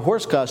stuck in her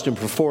horse costume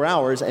for 4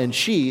 hours and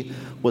she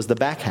was the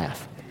back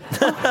half.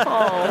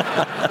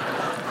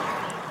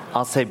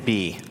 I'll say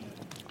B.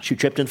 She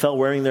tripped and fell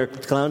wearing their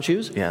clown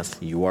shoes? Yes.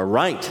 You are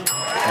right.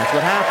 That's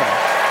what happened.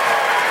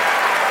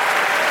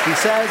 He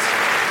says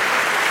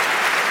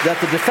that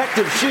the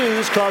defective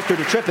shoes caused her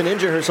to trip and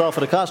injure herself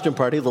at a costume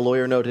party. The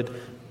lawyer noted,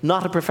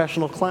 not a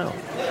professional clown.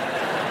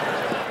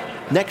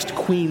 Next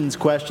Queen's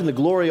question. The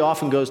glory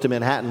often goes to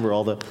Manhattan, where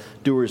all the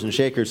doers and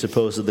shakers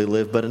supposedly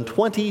live. But in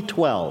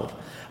 2012,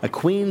 a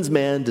Queens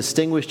man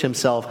distinguished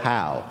himself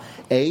how?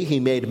 A, he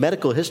made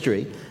medical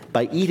history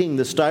by eating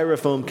the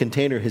styrofoam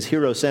container his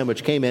hero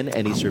sandwich came in,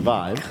 and he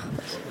survived.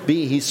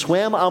 B, he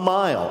swam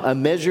a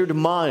measured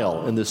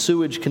mile, in the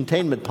sewage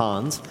containment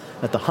ponds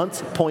at the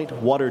Hunts Point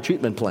Water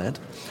Treatment Plant.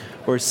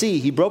 Or C,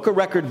 he broke a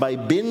record by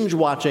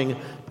binge-watching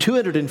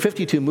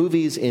 252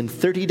 movies in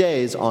 30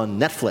 days on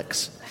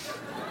Netflix.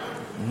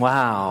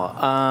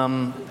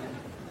 Wow.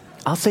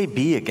 I'll say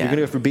B again. You're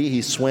going to go for B,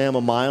 he swam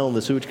a mile in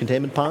the sewage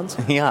containment ponds?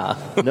 Yeah.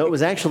 No, it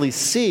was actually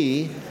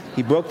C.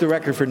 He broke the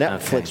record for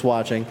Netflix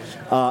watching.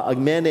 A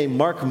man named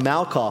Mark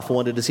Malkoff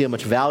wanted to see how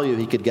much value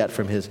he could get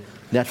from his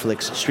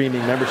Netflix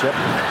streaming membership.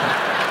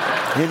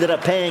 He ended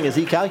up paying, as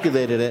he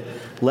calculated it,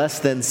 less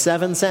than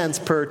 7 cents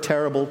per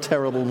terrible,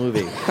 terrible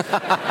movie.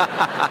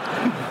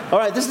 All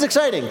right, this is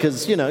exciting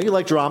because, you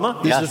like drama.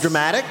 This is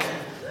dramatic.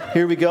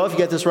 Here we go. If you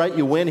get this right,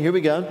 you win. Here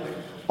we go.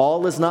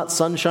 All is not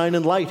sunshine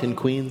and light in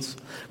Queens.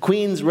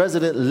 Queens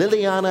resident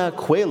Liliana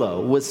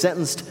Coelho was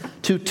sentenced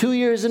to 2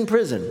 years in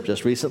prison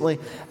just recently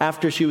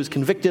after she was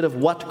convicted of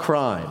what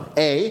crime?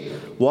 A,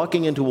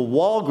 walking into a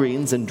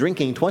Walgreens and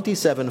drinking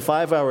 27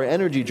 5-hour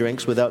energy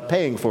drinks without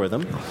paying for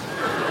them.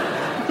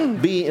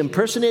 B,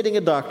 impersonating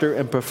a doctor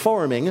and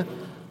performing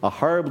a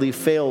horribly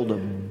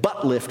failed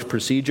butt lift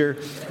procedure.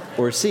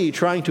 Or C,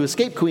 trying to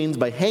escape Queens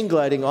by hang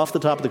gliding off the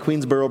top of the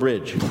Queensboro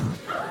Bridge.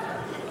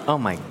 Oh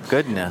my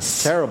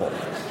goodness. Terrible.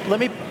 Let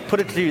me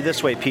put it to you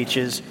this way,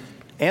 Peaches.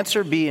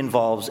 Answer B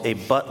involves a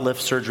butt lift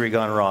surgery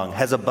gone wrong.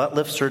 Has a butt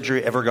lift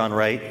surgery ever gone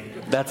right?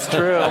 That's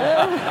true.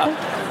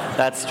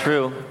 That's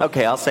true.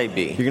 Okay, I'll say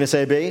B. You're going to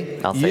say B?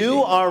 I'll say You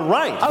B. are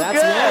right. Oh, That's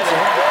good. the answer.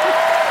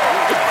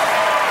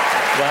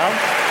 Well,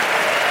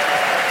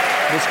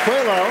 Ms.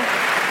 Coelho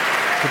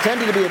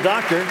pretended to be a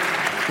doctor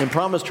and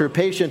promised her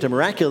patient a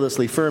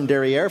miraculously firm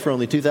derriere for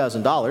only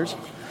 $2,000.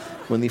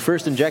 When the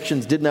first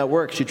injections did not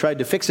work, she tried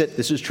to fix it,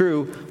 this is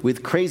true,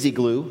 with crazy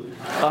glue.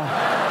 Oh,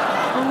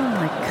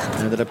 my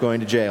God. Ended up going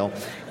to jail.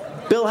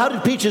 Bill, how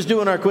did Peaches do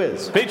in our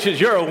quiz?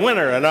 Peaches, you're a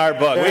winner in our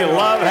book. We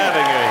love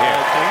having you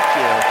here. Thank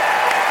you.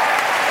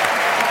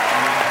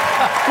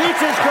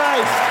 Peaches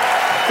Christ,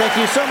 thank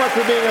you so much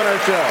for being on our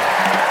show.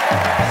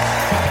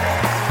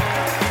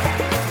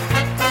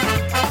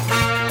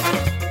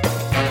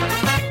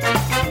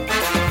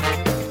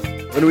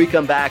 When we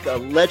come back, a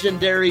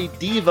legendary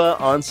diva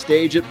on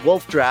stage at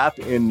Wolf Trap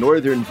in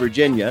Northern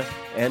Virginia,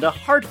 and a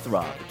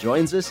heartthrob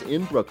joins us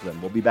in Brooklyn.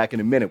 We'll be back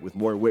in a minute with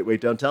more Wait, Wait,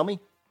 Don't Tell Me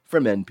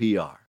from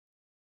NPR.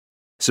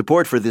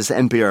 Support for this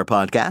NPR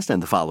podcast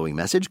and the following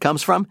message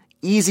comes from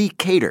Easy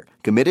Cater,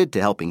 committed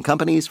to helping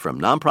companies from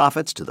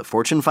nonprofits to the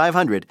Fortune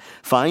 500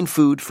 find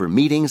food for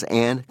meetings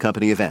and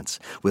company events.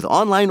 With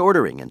online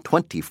ordering and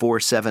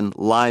 24/7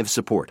 live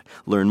support.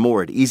 Learn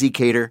more at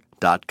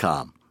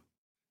easycater.com.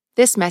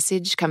 This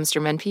message comes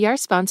from NPR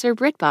sponsor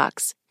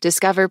BritBox.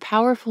 Discover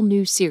powerful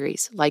new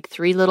series like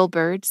Three Little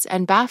Birds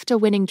and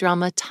BAFTA-winning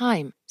drama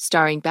Time,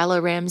 starring Bella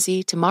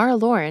Ramsey, Tamara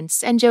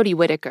Lawrence, and Jodie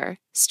Whittaker.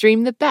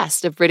 Stream the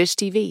best of British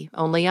TV,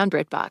 only on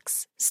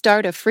BritBox.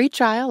 Start a free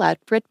trial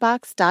at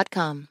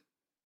BritBox.com.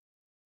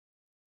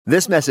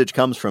 This message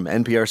comes from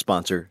NPR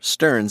sponsor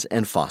Stearns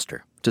 &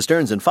 Foster. To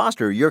Stearns &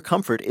 Foster, your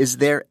comfort is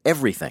their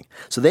everything.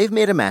 So they've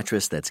made a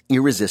mattress that's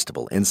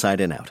irresistible inside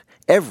and out.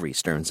 Every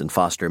Stearns &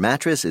 Foster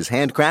mattress is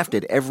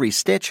handcrafted. Every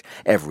stitch,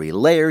 every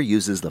layer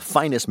uses the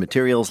finest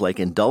materials like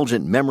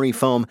indulgent memory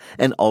foam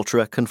and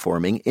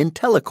ultra-conforming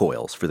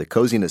IntelliCoils for the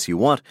coziness you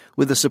want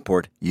with the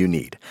support you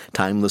need.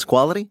 Timeless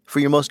quality for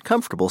your most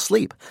comfortable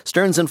sleep.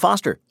 Stearns &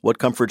 Foster, what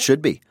comfort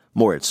should be.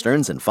 More at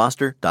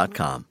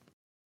stearnsandfoster.com.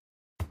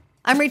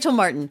 I'm Rachel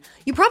Martin.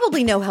 You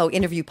probably know how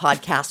interview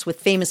podcasts with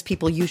famous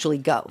people usually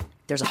go.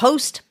 There's a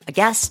host, a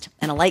guest,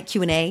 and a light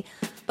Q&A.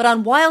 But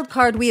on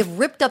Wildcard, we have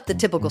ripped up the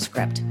typical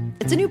script.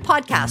 It's a new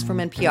podcast from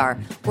NPR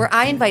where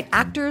I invite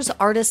actors,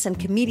 artists, and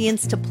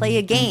comedians to play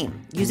a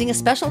game using a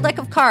special deck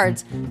of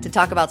cards to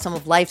talk about some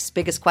of life's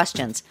biggest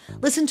questions.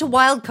 Listen to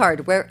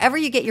Wildcard wherever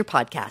you get your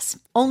podcasts,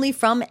 only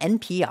from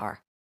NPR.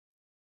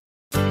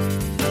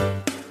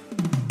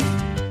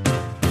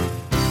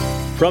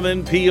 From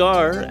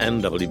NPR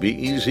and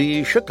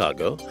WBEZ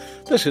Chicago,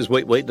 this is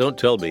Wait, Wait, Don't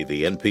Tell Me,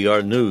 the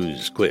NPR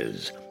News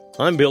Quiz.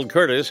 I'm Bill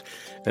Curtis,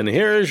 and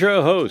here's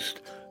your host,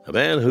 a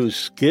man whose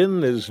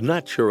skin is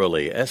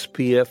naturally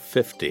SPF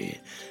 50.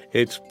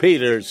 It's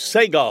Peter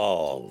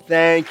Sagal.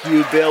 Thank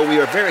you, Bill. We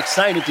are very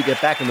excited to get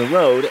back on the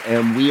road,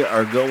 and we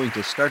are going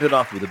to start it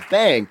off with a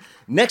bang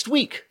next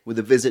week with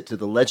a visit to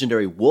the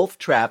legendary Wolf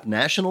Trap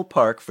National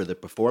Park for the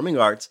Performing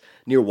Arts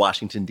near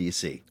Washington,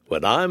 D.C.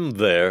 When I'm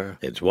there,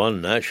 it's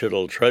one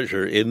national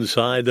treasure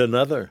inside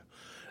another.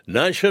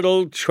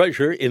 National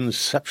Treasure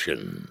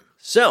Inception.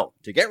 So,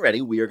 to get ready,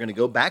 we are going to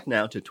go back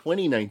now to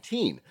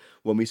 2019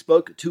 when we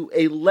spoke to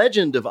a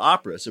legend of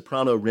opera,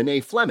 soprano Renee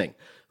Fleming,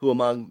 who,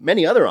 among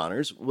many other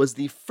honors, was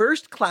the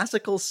first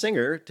classical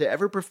singer to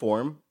ever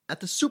perform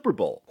at the Super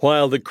Bowl.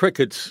 While the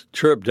crickets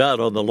chirped out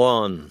on the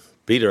lawn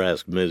Peter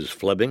asked Ms.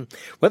 Fleming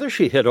whether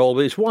she had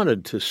always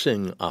wanted to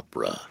sing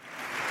opera.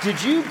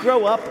 Did you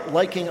grow up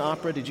liking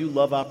opera? Did you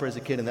love opera as a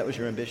kid, and that was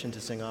your ambition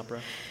to sing opera?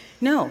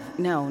 No.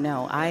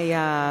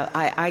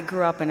 I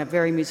grew up in a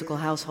very musical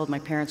household. My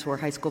parents were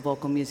high school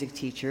vocal music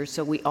teachers,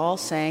 so we all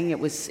sang.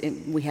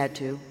 We had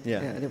to.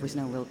 Yeah. There was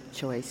no real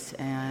choice.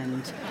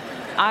 And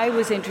I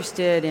was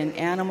interested in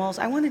animals.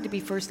 I wanted to be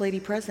First Lady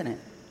President.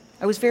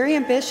 I was very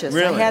ambitious.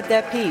 Really? I had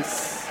that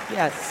piece.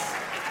 Yes.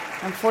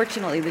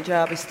 Unfortunately, the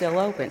job is still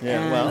open.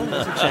 Yeah, well,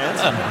 there's a chance.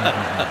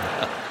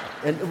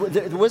 And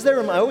was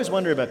there, I always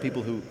wonder about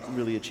people who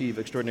really achieve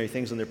extraordinary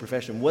things in their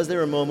profession. Was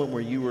there a moment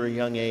where you were a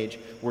young age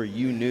where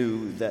you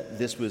knew that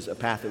this was a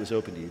path that was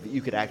open to you, that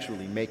you could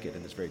actually make it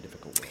in this very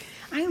difficult way?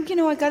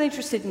 I got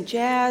interested in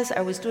jazz.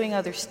 I was doing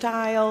other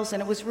styles,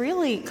 and it was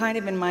really kind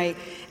of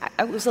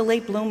I was a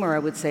late bloomer, I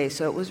would say.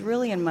 So it was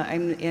really in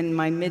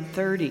my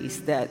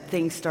mid-30s that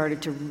things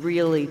started to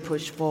really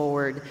push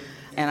forward,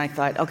 and I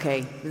thought,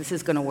 okay, this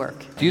is going to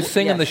work. Do you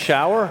sing in the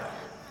shower?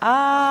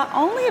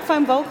 Only if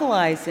I'm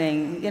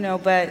vocalizing,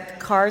 but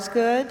car's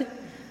good.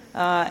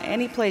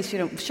 Any place,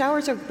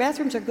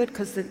 bathrooms are good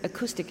because the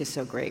acoustic is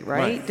so great,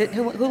 right?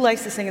 Who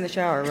likes to sing in the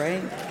shower,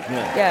 right?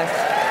 Yeah. Yes.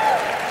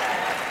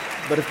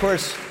 But of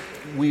course,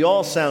 we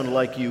all sound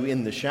like you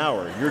in the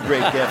shower. Your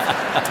great gift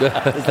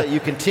is that you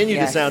continue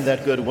to sound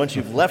that good once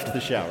you've left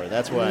the shower.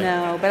 That's why.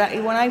 No, but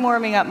when I'm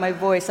warming up my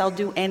voice, I'll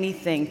do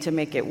anything to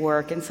make it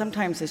work. And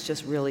sometimes it's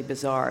just really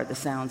bizarre, the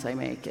sounds I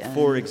make. And,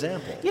 for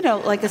example?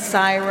 Like a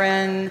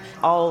siren.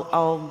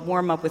 I'll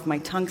warm up with my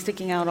tongue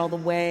sticking out all the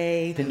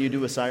way. Can you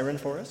do a siren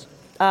for us?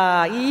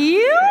 Yeah!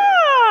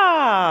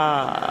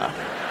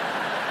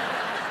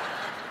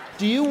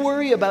 Do you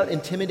worry about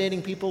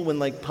intimidating people when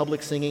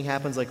public singing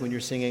happens, like when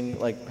you're singing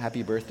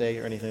Happy Birthday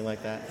or anything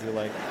like that? You're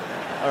like,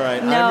 all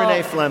right, no. I'm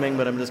Renee Fleming,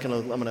 but I'm gonna be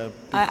cool about it.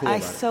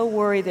 I so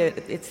worry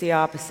that it's the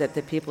opposite,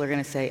 that people are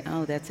going to say,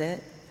 oh, that's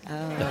it?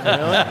 Oh. Really?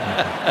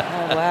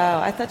 Oh,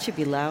 wow. I thought you'd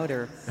be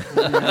louder.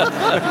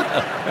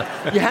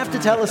 You have to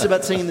tell us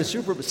about singing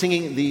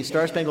the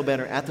Star Spangled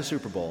Banner at the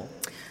Super Bowl.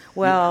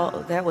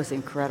 Well, that was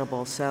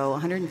incredible. So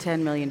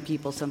 110 million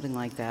people, something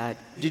like that.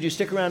 Did you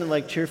stick around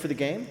and cheer for the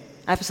game?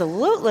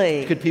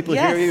 Absolutely. Could people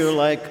hear you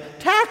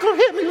tackle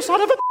him, you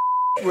son of a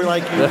We're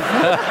like you.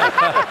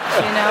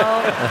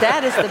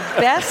 That is the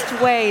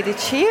best way to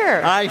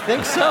cheer. I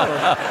think so.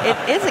 It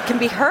is. It can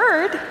be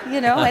heard.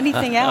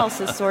 Anything else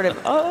is sort of,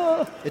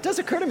 oh. It does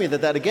occur to me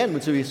that again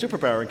would be a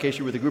superpower in case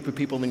you were the group of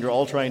people and you're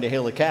all trying to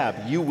hail a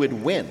cab. You would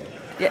win.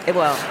 Yeah,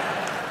 well,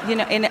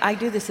 and I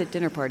do this at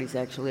dinner parties,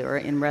 actually, or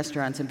in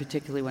restaurants, and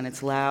particularly when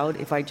it's loud.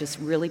 If I just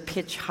really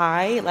pitch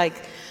high, like,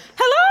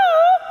 hello,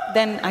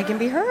 then I can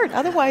be heard.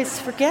 Otherwise,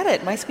 forget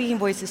it. My speaking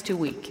voice is too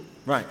weak.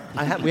 Right.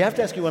 We have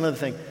to ask you one other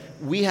thing.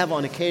 We have,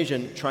 on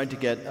occasion, tried to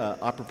get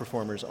opera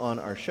performers on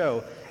our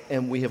show,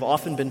 and we have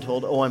often been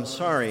told, oh, I'm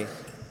sorry,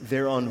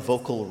 they're on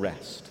vocal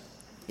rest.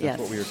 That's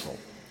what we were told.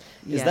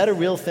 Is that a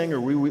real thing, or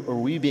are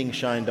we being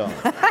shined on?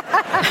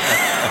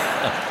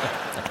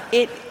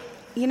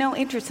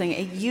 Interesting.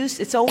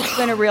 It's always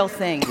been a real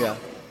thing. Yeah.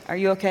 Are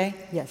you okay?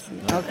 Yes.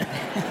 Okay.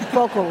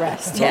 Vocal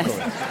rest. Yes.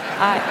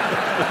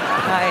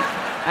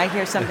 I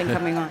hear something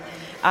coming on.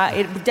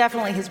 It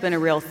definitely has been a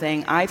real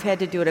thing. I've had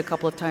to do it a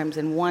couple of times,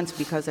 and once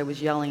because I was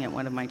yelling at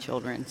one of my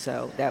children.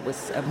 So that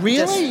was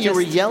really you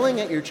were yelling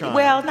at your child.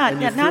 Well, not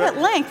at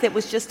length. It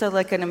was just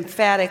like an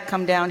emphatic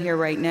 "come down here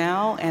right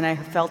now," and I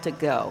felt it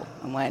go.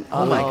 I went,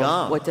 "Oh my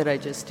God, what did I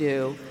just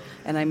do?"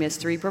 And I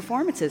missed 3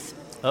 performances.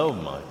 Oh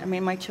my! I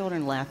mean, my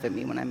children laugh at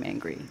me when I'm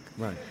angry.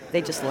 Right.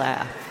 They just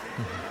laugh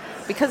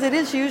because it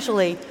is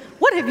usually,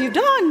 "What have you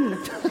done?"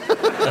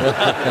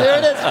 There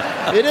it is.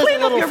 It is Clean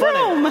a little up your funny.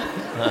 room.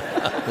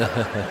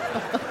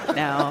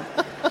 No.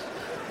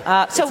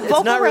 It's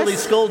not really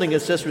scolding,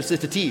 it's just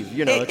recitative.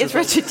 It's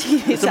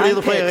recitative. It's somebody will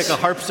on play pitch. like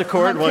a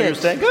harpsichord while you're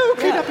saying, "Go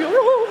clean up your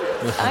room."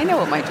 I know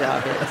what my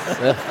job is.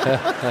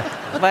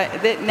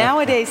 But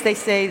nowadays they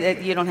say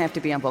that you don't have to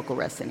be on vocal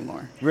rest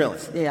anymore. Really?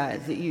 Yeah,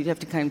 you have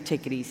to kind of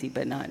take it easy,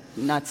 but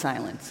not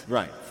silence.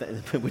 Right,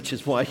 which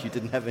is why you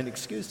didn't have an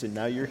excuse, and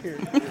now you're here.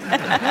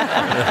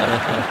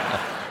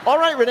 All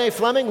right, Renee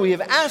Fleming, we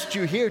have asked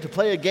you here to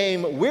play a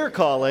game we're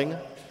calling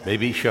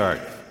Baby Shark.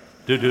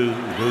 Do-do,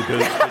 do-do,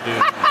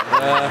 do-do.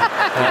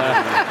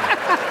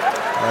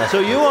 So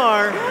you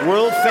are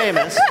world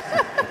famous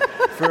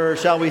for,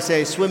 shall we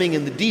say, swimming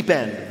in the deep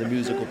end of the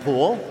musical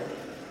pool.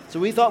 So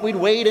we thought we'd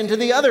wade into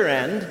the other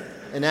end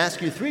and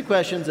ask you 3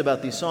 questions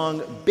about the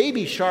song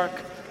Baby Shark,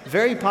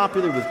 very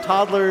popular with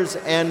toddlers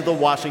and the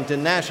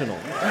Washington National.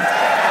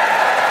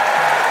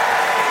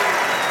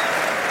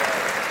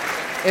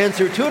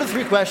 Answer 2 out of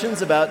 3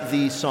 questions about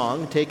the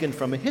song, taken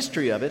from a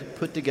history of it,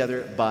 put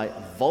together by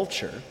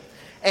Vulture.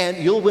 And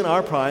you'll win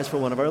our prize for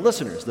one of our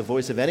listeners, the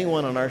voice of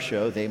anyone on our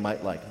show they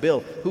might like.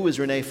 Bill, who is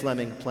Renee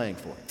Fleming playing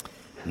for?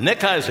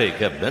 Nick Isaac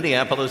of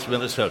Minneapolis,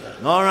 Minnesota.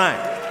 All right.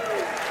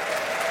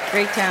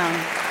 Great town.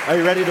 Are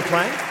you ready to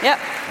play? Yep.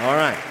 All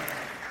right.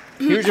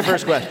 Here's your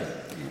first question.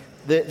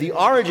 The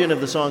origin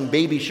of the song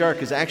Baby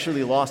Shark is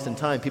actually lost in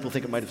time. People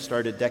think it might have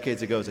started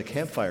decades ago as a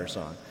campfire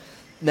song.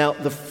 Now,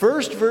 the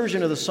first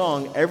version of the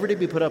song ever to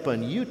be put up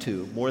on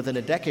YouTube more than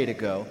a decade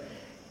ago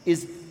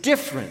is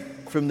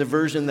different from the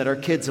version that our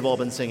kids have all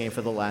been singing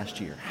for the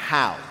last year.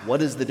 How? What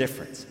is the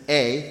difference?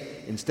 A,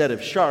 instead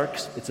of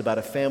sharks, it's about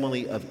a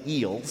family of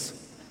eels.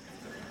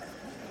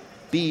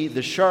 B,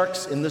 the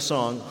sharks in the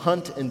song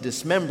hunt and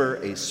dismember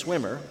a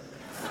swimmer.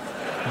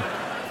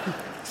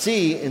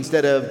 C,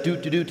 instead of do,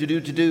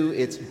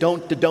 it's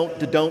don't.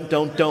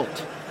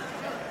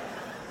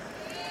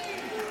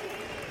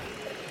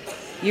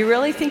 You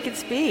really think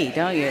it's B,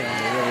 don't you?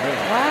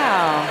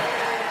 Wow.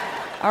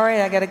 All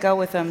right, I got to go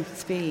with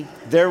it's B.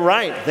 They're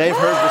right. They've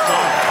heard the song.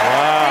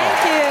 Wow.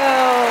 Thank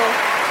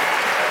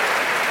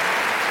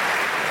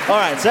you. All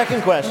right,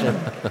 second question.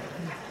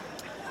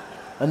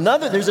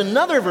 There's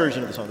another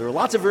version of the song. There are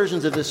lots of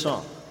versions of this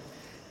song.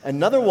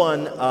 Another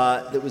one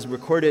that was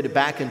recorded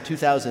back in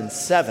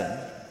 2007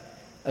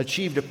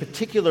 achieved a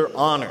particular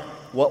honor.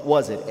 What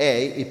was it?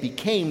 A, it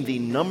became the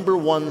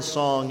 #1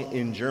 song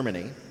in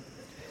Germany.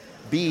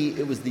 B,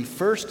 it was the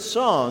first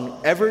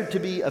song ever to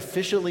be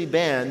officially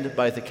banned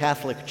by the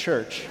Catholic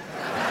Church.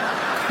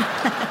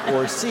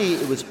 Or C,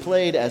 it was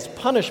played as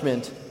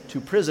punishment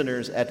to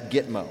prisoners at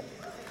Gitmo.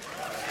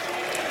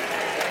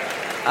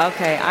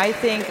 Okay, I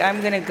think I'm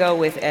going to go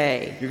with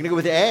A. You're going to go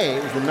with A.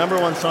 It was the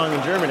 #1 song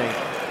in Germany.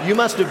 You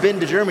must have been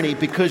to Germany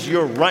because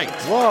you're right.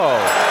 Whoa.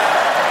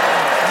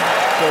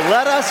 So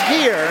let us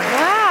hear.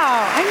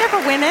 Wow, I never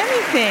win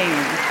anything.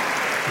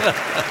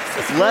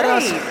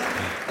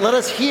 Let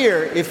us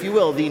hear, if you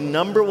will, the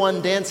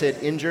 #1 dance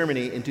hit in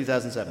Germany in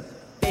 2007.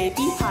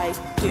 Baby Hype,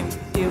 dim,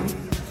 dim,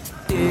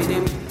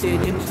 dim,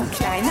 dim,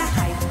 kleiner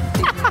Hype,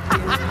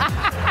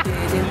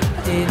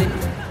 dim, dim.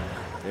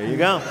 There you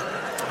go.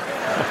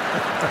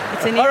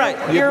 It's an All right,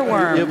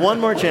 earworm. You have one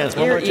more chance.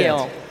 One more chance.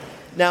 Eel.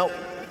 Now,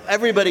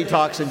 everybody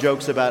talks and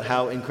jokes about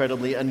how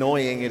incredibly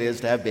annoying it is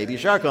to have Baby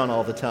Shark on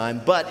all the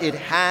time, but it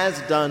has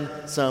done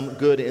some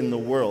good in the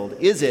world.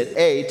 Is it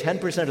A,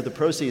 10% of the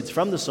proceeds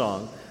from the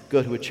song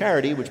go to a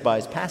charity which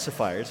buys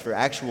pacifiers for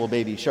actual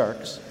baby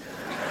sharks?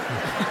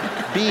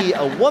 B,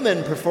 a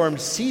woman performed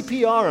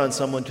CPR on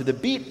someone to the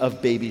beat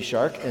of Baby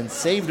Shark and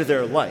saved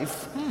their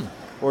life?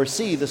 Or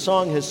C, the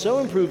song has so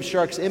improved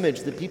sharks'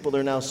 image that people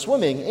are now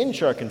swimming in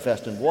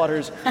shark-infested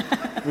waters,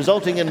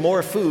 resulting in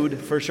more food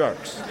for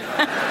sharks?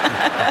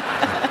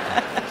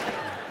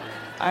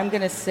 I'm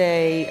going to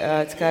say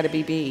it's got to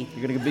be B.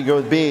 You're going to go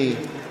with B.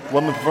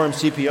 Woman performed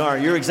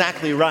CPR. You're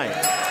exactly right.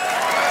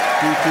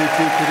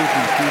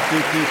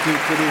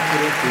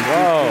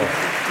 Whoa.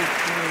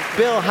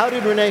 Bill, how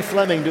did Renee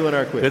Fleming do in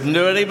our quiz? Couldn't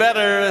do any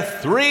better.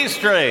 3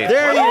 straight.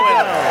 There you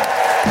go.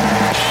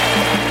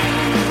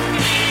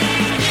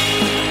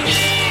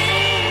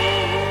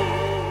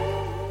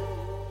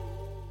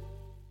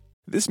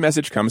 This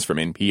message comes from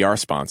NPR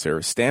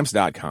sponsor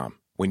Stamps.com.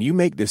 When you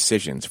make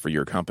decisions for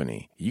your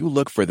company, you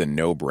look for the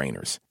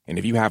no-brainers. And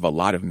if you have a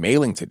lot of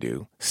mailing to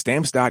do,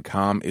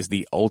 Stamps.com is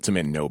the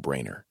ultimate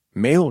no-brainer.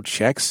 Mail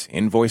checks,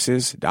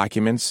 invoices,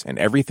 documents, and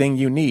everything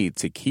you need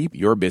to keep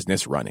your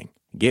business running.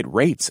 Get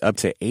rates up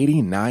to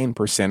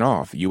 89%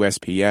 off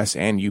USPS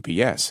and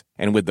UPS.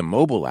 And with the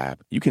mobile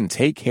app, you can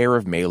take care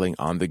of mailing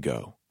on the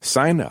go.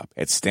 Sign up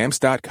at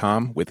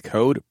Stamps.com with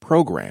code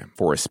PROGRAM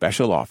for a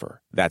special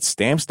offer. That's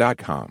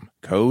Stamps.com,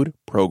 code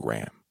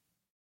PROGRAM.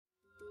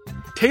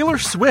 Taylor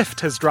Swift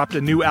has dropped a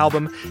new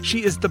album.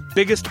 She is the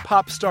biggest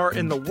pop star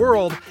in the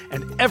world,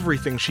 and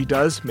everything she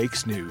does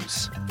makes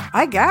news.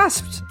 I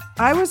gasped.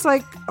 I was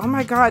like, oh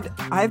my God,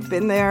 I've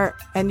been there,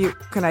 and you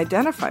can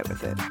identify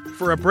with it.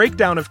 For a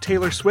breakdown of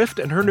Taylor Swift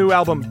and her new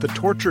album, The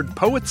Tortured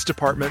Poets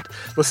Department,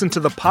 listen to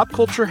the Pop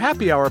Culture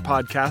Happy Hour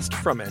podcast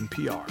from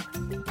NPR.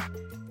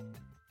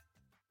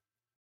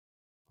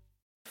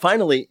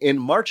 Finally, in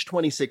March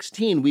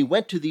 2016, we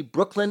went to the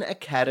Brooklyn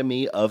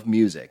Academy of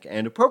Music,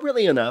 and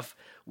appropriately enough,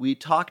 we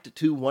talked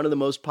to one of the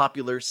most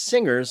popular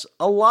singers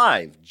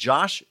alive,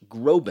 Josh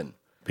Groban.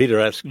 Peter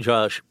asked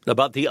Josh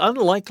about the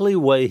unlikely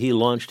way he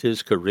launched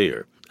his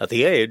career at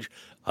the age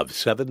of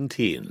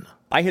 17.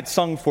 I had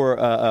sung for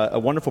a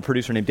wonderful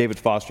producer named David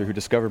Foster, who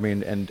discovered me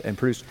and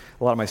produced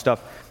a lot of my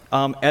stuff,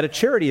 at a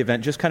charity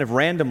event just kind of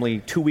randomly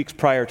 2 weeks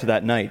prior to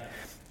that night.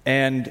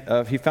 And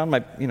he found my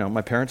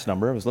parents'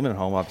 number. I was living at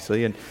home,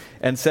 obviously,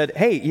 and said,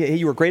 "Hey,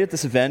 you were great at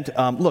this event.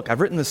 Look, I've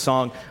written this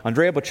song.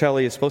 Andrea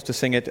Bocelli is supposed to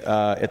sing it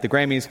at the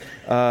Grammys,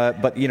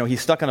 but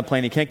he's stuck on a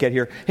plane. He can't get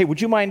here. Hey, would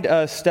you mind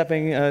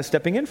stepping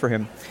in for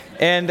him?"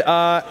 And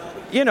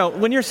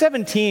when you're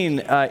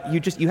 17,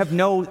 you have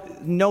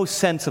no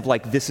sense of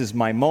like, this is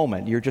my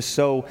moment. You're just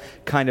so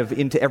kind of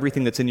into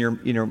everything that's in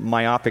your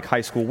myopic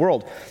high school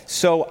world.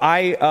 So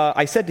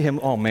I said to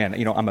him, "Oh man,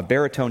 I'm a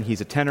baritone. He's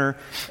a tenor,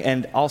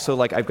 and also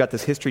like I've got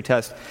this history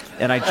test."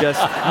 And I just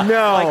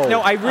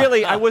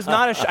I was not.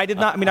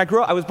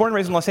 I was born and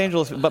raised in Los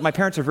Angeles, but my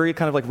parents are very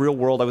kind of like real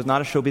world. I was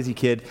not a show busy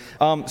kid.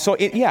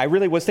 I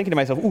really was thinking to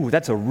myself, "Ooh,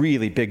 that's a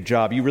really big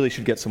job. You really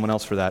should get someone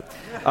else for that."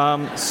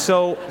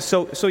 So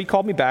he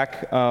called me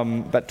back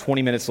about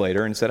 20 minutes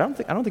later and said, I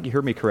don't think you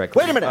heard me correct.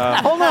 trick. Wait a minute.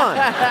 Hold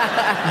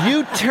on.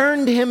 You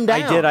turned him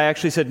down. I did. I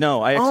actually said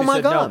no. I actually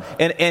said God.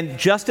 no. And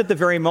just at the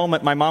very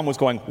moment, my mom was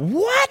going,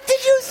 "What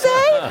did you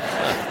say?"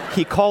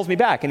 He calls me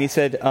back and he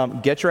said,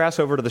 "Get your ass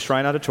over to the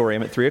Shrine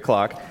Auditorium at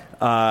 3:00.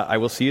 I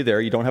will see you there.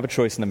 You don't have a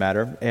choice in the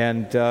matter."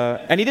 And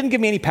he didn't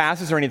give me any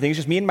passes or anything. It's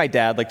just me and my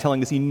dad, like telling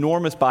this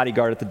enormous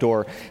bodyguard at the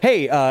door,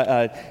 "Hey,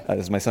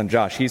 this is my son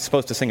Josh. He's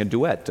supposed to sing a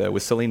duet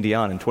with Celine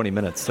Dion in 20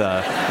 minutes."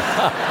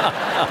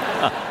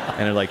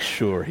 And they're like,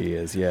 "Sure he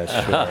is. Yes,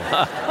 sure."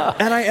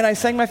 and I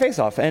sang my face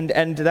off.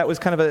 And that was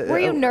kind of a... Were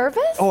you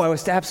nervous? Oh, I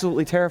was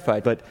absolutely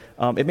terrified. But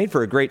it made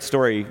for a great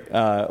story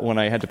when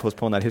I had to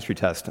postpone that history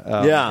test.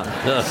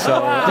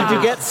 So, did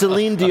you get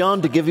Celine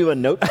Dion to give you a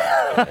note?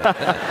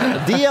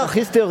 Dear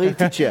history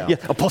teacher. Yeah.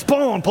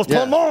 Postpone.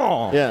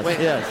 Yes.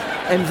 Yes.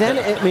 And then,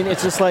 I mean,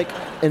 it's just like,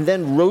 and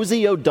then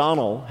Rosie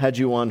O'Donnell had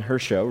you on her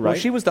show, right? Well,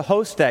 she was the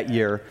host that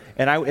year,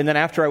 and then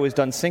after I was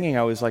done singing,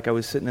 I was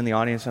sitting in the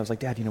audience, and I was like,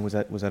 "Dad, was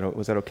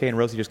that okay?" And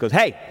Rosie just goes,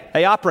 "Hey,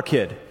 opera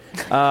kid.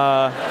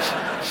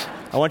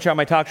 I want you on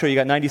my talk show. You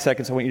got 90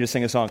 seconds. I want you to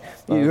sing a song."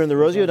 You were in the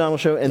Rosie O'Donnell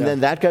show, and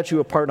then that got you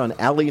a part on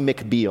Ally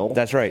McBeal.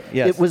 That's right,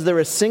 yes. Was there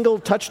a single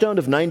touchdown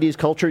of 90s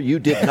culture you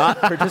did not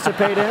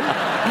participate in?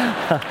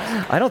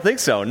 I don't think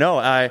so. No,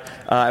 I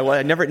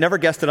never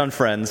guessed it on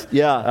Friends.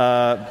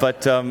 Yeah.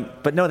 But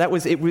no,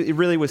 it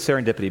really was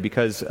serendipity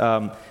because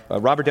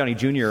Robert Downey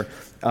Jr.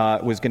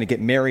 Was going to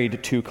get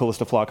married to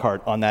Callista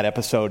Flockhart on that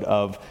episode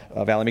of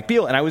Ally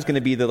McBeal, and I was going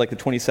to be the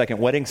 22nd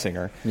wedding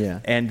singer. Yeah.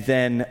 And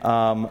then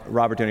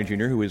Robert Downey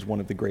Jr., who is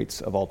one of the greats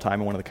of all time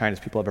and one of the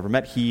kindest people I've ever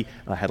met, he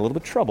had a little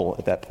bit of trouble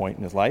at that point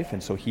in his life,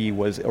 and so he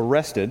was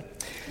arrested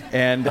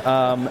and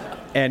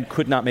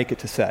could not make it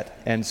to set.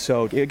 And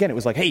so again, it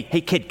was like, hey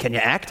kid, can you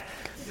act?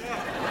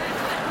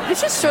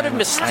 This is sort of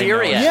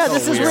mysterious. Yeah,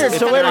 this is weird.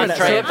 So wait a minute.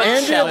 So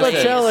Andrea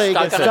Bocelli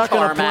gets stuck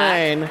on a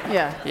plane.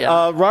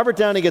 Yeah. Robert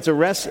Downey gets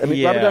arrested.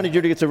 Robert Downey Jr.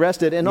 gets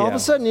arrested, and all of a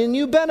sudden,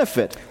 you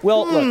benefit.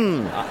 Well,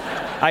 look,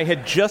 I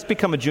had just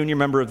become a junior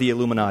member of the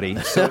Illuminati,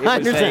 so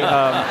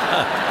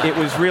it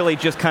was really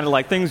just kind of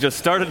like things just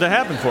started to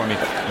happen for me.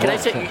 Can I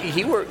say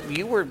you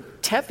were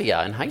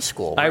Tevye in high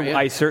school?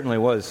 I certainly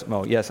was,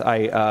 Mo. Yes,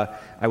 I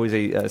was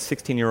a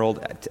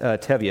 16-year-old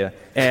Tevye,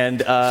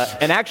 and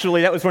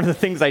actually that was one of the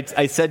things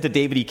I said to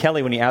David E.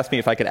 Kelly when he asked me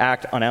if I could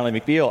act on Ally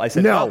McBeal. I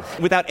said no,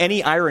 without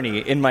any irony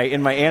in my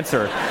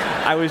answer.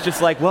 I was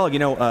just like, well, I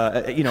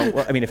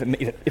mean,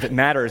 if it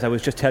matters, I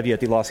was just Tevye at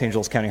the Los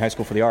Angeles County High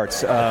School for the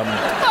Arts.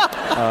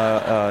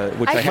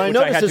 My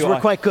notices were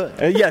quite good.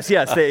 Yes,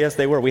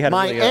 they were. We had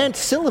my Aunt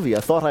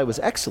Sylvia thought I was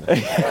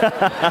excellent.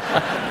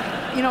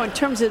 In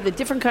terms of the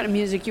different kind of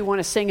music you want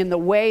to sing and the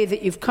way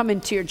that you've come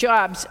into your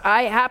jobs,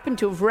 I happen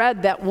to have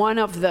read that one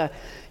of the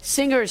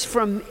singers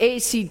from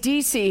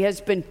AC/DC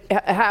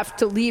have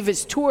to leave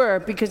his tour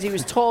because he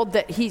was told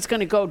that he's going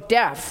to go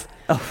deaf.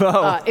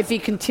 If he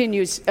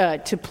continues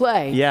to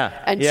play.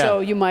 So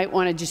you might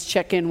want to just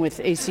check in with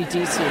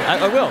AC/DC.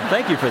 I will.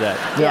 Thank you for that.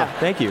 Yeah.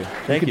 Thank you.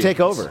 You can take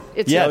over.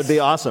 That would be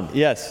awesome.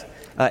 Yes.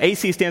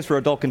 AC stands for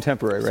Adult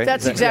Contemporary, right?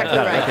 That's exactly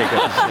right. Okay,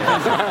 good.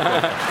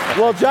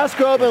 Well, Josh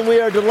Groban, we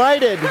are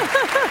delighted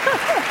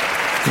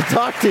to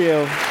talk to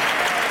you.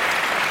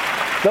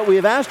 But we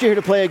have asked you here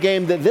to play a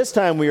game that this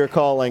time we are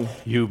calling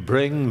You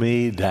Bring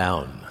Me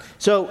Down.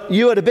 So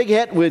you had a big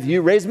hit with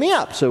You Raise Me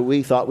Up. So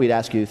we thought we'd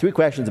ask you 3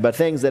 questions about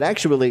things that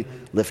actually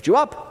lift you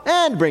up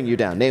and bring you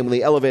down,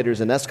 namely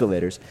elevators and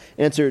escalators.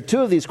 Answer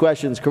 2 of these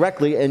questions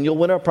correctly, and you'll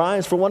win our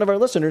prize for one of our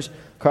listeners,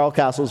 Carl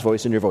Castle's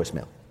voice in your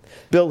voicemail.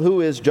 Bill, who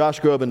is Josh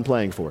Groban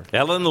playing for?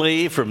 Ellen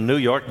Lee from New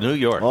York, New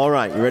York. All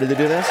right, you ready to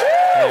do this?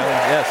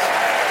 Yes.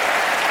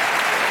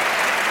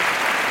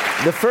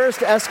 The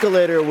first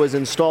escalator was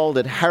installed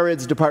at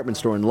Harrods department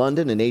store in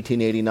London in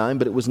 1889,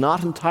 but it was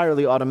not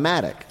entirely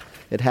automatic.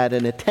 It had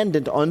an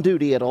attendant on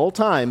duty at all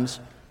times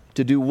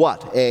to do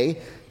what? A,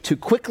 to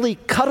quickly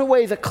cut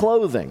away the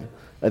clothing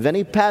of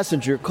any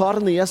passenger caught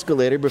in the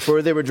escalator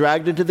before they were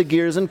dragged into the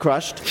gears and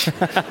crushed.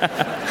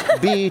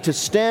 B, to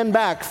stand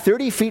back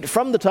 30 feet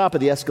from the top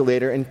of the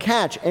escalator and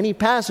catch any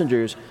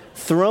passengers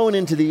thrown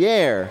into the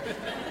air,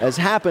 as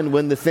happened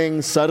when the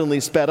thing suddenly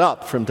sped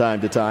up from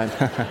time to time.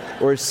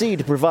 Or C,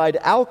 to provide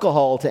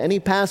alcohol to any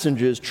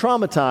passengers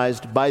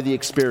traumatized by the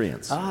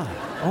experience.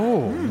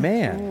 Oh,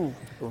 man.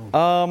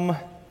 I'm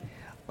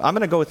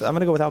going to go with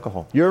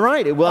alcohol. You're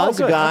right. It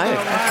was a guy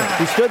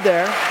who stood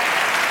there.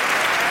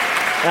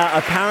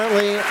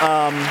 Apparently,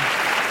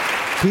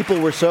 people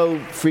were so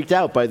freaked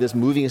out by this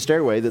moving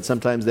stairway that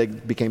sometimes they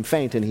became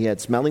faint, and he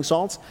had smelling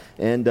salts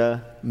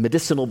and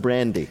medicinal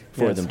brandy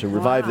for them to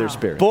revive their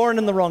spirit. Born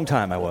in the wrong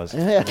time, I was.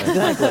 Yeah,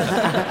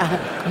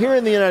 exactly. Here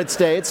in the United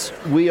States,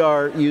 we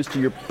are used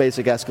to your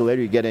basic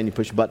escalator. You get in, you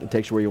push a button, it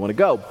takes you where you want to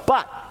go.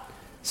 But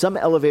some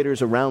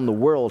elevators around the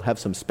world have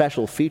some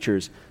special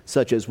features,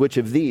 such as which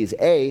of these?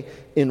 A,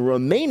 in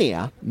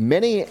Romania,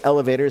 many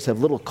elevators have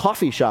little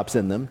coffee shops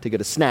in them to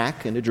get a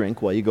snack and a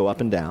drink while you go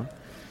up and down.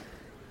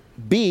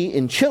 B,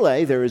 in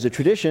Chile, there is a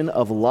tradition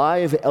of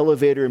live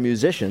elevator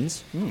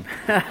musicians.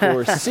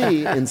 Or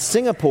C, in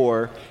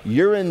Singapore,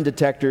 urine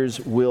detectors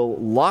will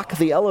lock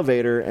the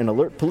elevator and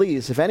alert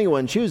police if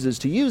anyone chooses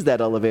to use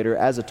that elevator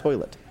as a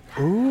toilet.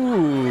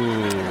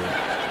 Ooh.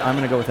 I'm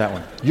going to go with that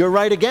one. You're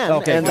right again,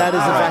 Okay, and that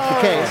is in fact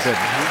the case.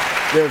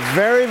 They're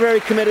very, very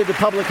committed to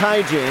public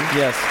hygiene.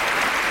 Yes.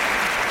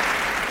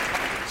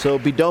 So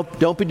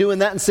don't be doing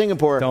that in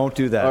Singapore. Don't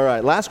do that. All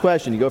right, last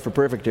question. You go for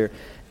perfect here.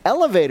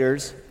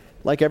 Elevators,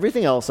 like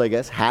everything else, I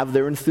guess, have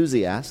their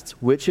enthusiasts.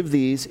 Which of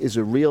these is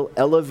a real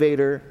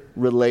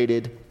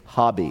elevator-related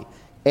hobby?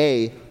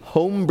 A,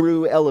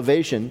 homebrew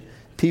elevation,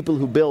 people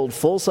who build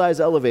full-size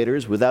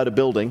elevators without a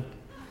building.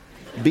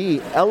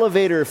 B,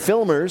 elevator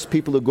filmers,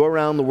 people who go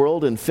around the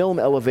world and film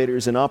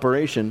elevators in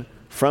operation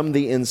from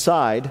the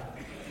inside.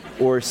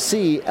 Or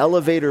C,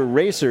 elevator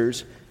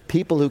racers,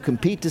 people who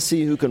compete to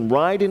see who can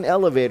ride an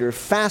elevator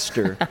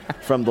faster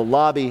from the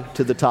lobby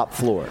to the top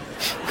floor.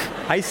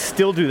 I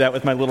still do that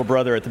with my little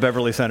brother at the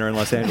Beverly Center in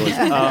Los Angeles.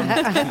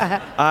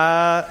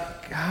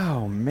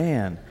 Oh,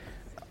 man.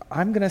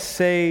 I'm going to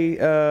say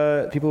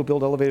people who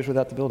build elevators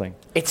without the building.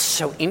 It's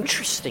so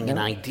interesting an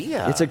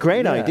idea. It's a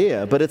great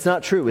idea, but it's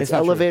not true. It's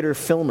elevator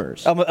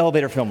filmers.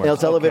 Elevator filmers. Yeah,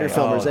 it's elevator Okay.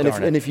 filmers.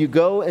 Oh, And if you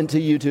go into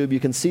YouTube, you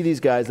can see these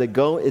guys. They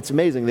go. It's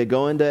amazing. They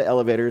go into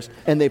elevators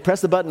and they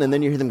press the button, and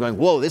then you hear them going,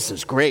 "Whoa, this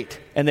is great!"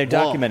 And they're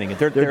Whoa. documenting it.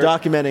 They're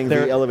documenting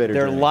the elevator.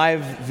 They're journey.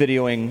 live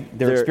videoing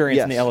their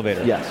experience in the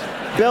elevator. Yes.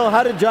 Bill,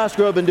 how did Josh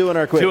Groban do in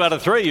our quiz? 2 out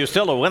of 3. You're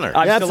still a winner.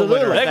 I'm still a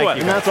winner. Absolutely. Thank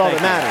you. And that's all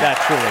Thank that you. matters.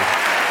 That's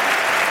truly.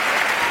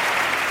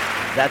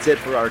 That's it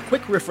for our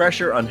quick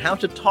refresher on how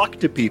to talk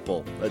to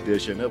people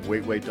edition of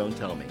Wait, Wait, Don't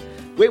Tell Me.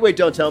 Wait, Wait,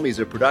 Don't Tell Me is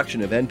a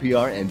production of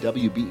NPR and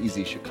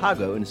WBEZ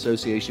Chicago in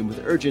association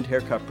with Urgent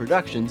Haircut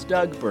Productions'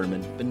 Doug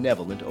Berman,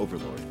 Benevolent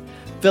Overlord.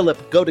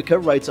 Philip Godica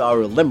writes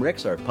our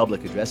limericks. Our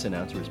public address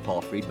announcer is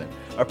Paul Friedman.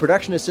 Our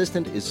production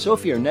assistant is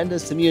Sofia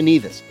Hernandez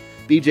Simeonidis.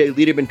 BJ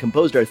Liederman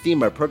composed our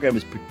theme. Our program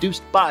is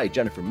produced by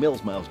Jennifer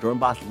Mills, Miles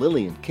Dornbach,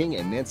 Lillian King,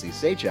 and Nancy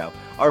Sachow.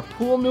 Our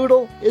pool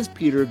noodle is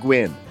Peter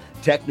Gwynn.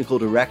 Technical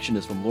direction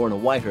is from Lorna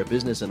White. Our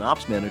business and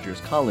ops manager is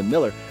Colin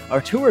Miller.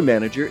 Our tour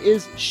manager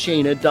is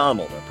Shayna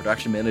Donald. Our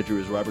production manager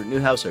is Robert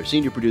Newhouse. Our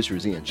senior producer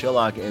is Ian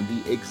Chillog. And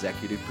the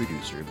executive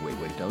producer of Wait,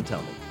 Wait, Don't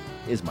Tell Me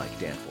is Mike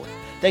Danforth.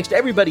 Thanks to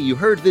everybody you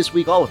heard this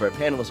week, all of our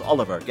panelists,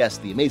 all of our guests,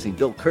 the amazing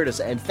Bill Curtis,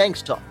 and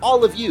thanks to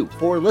all of you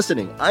for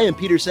listening. I am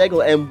Peter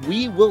Sagal, and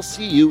we will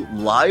see you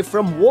live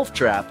from Wolf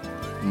Trap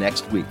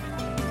next week.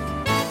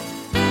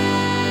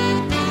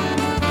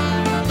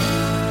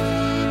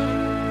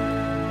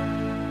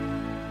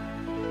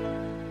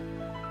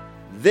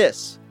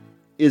 This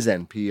is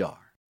NPR.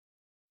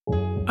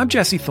 I'm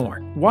Jesse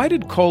Thorne. Why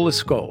did Cola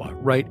Scola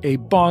write a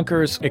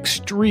bonkers,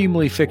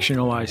 extremely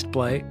fictionalized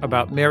play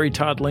about Mary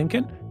Todd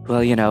Lincoln?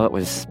 Well, you know, it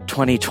was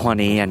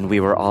 2020 and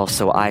we were all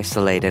so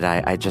isolated.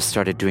 I just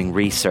started doing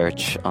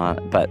research,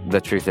 but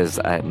the truth is,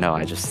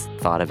 I just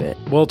thought of it.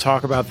 We'll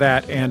talk about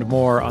that and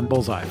more on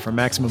Bullseye from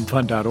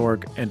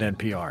MaximumFun.org and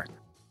NPR.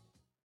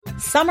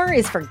 Summer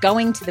is for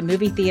going to the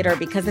movie theater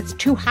because it's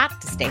too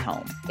hot to stay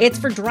home. It's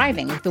for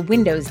driving with the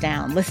windows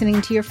down,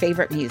 listening to your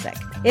favorite music.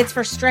 It's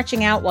for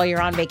stretching out while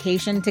you're on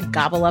vacation to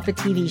gobble up a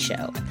TV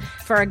show.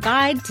 For a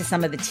guide to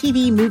some of the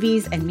TV,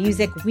 movies, and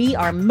music we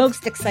are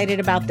most excited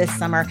about this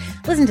summer,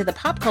 listen to the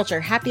Pop Culture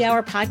Happy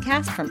Hour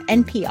podcast from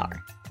NPR.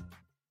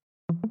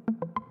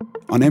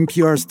 On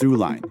NPR's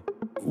Throughline.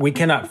 We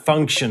cannot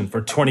function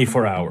for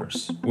 24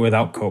 hours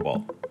without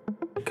cobalt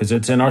because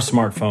it's in our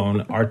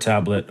smartphone, our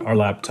tablet, our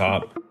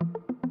laptop.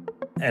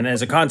 And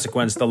as a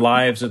consequence, the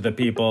lives of the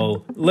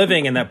people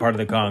living in that part of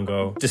the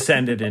Congo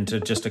descended into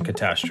just a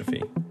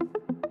catastrophe.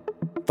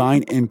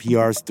 Find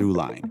NPR's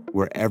Throughline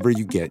wherever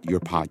you get your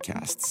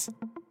podcasts.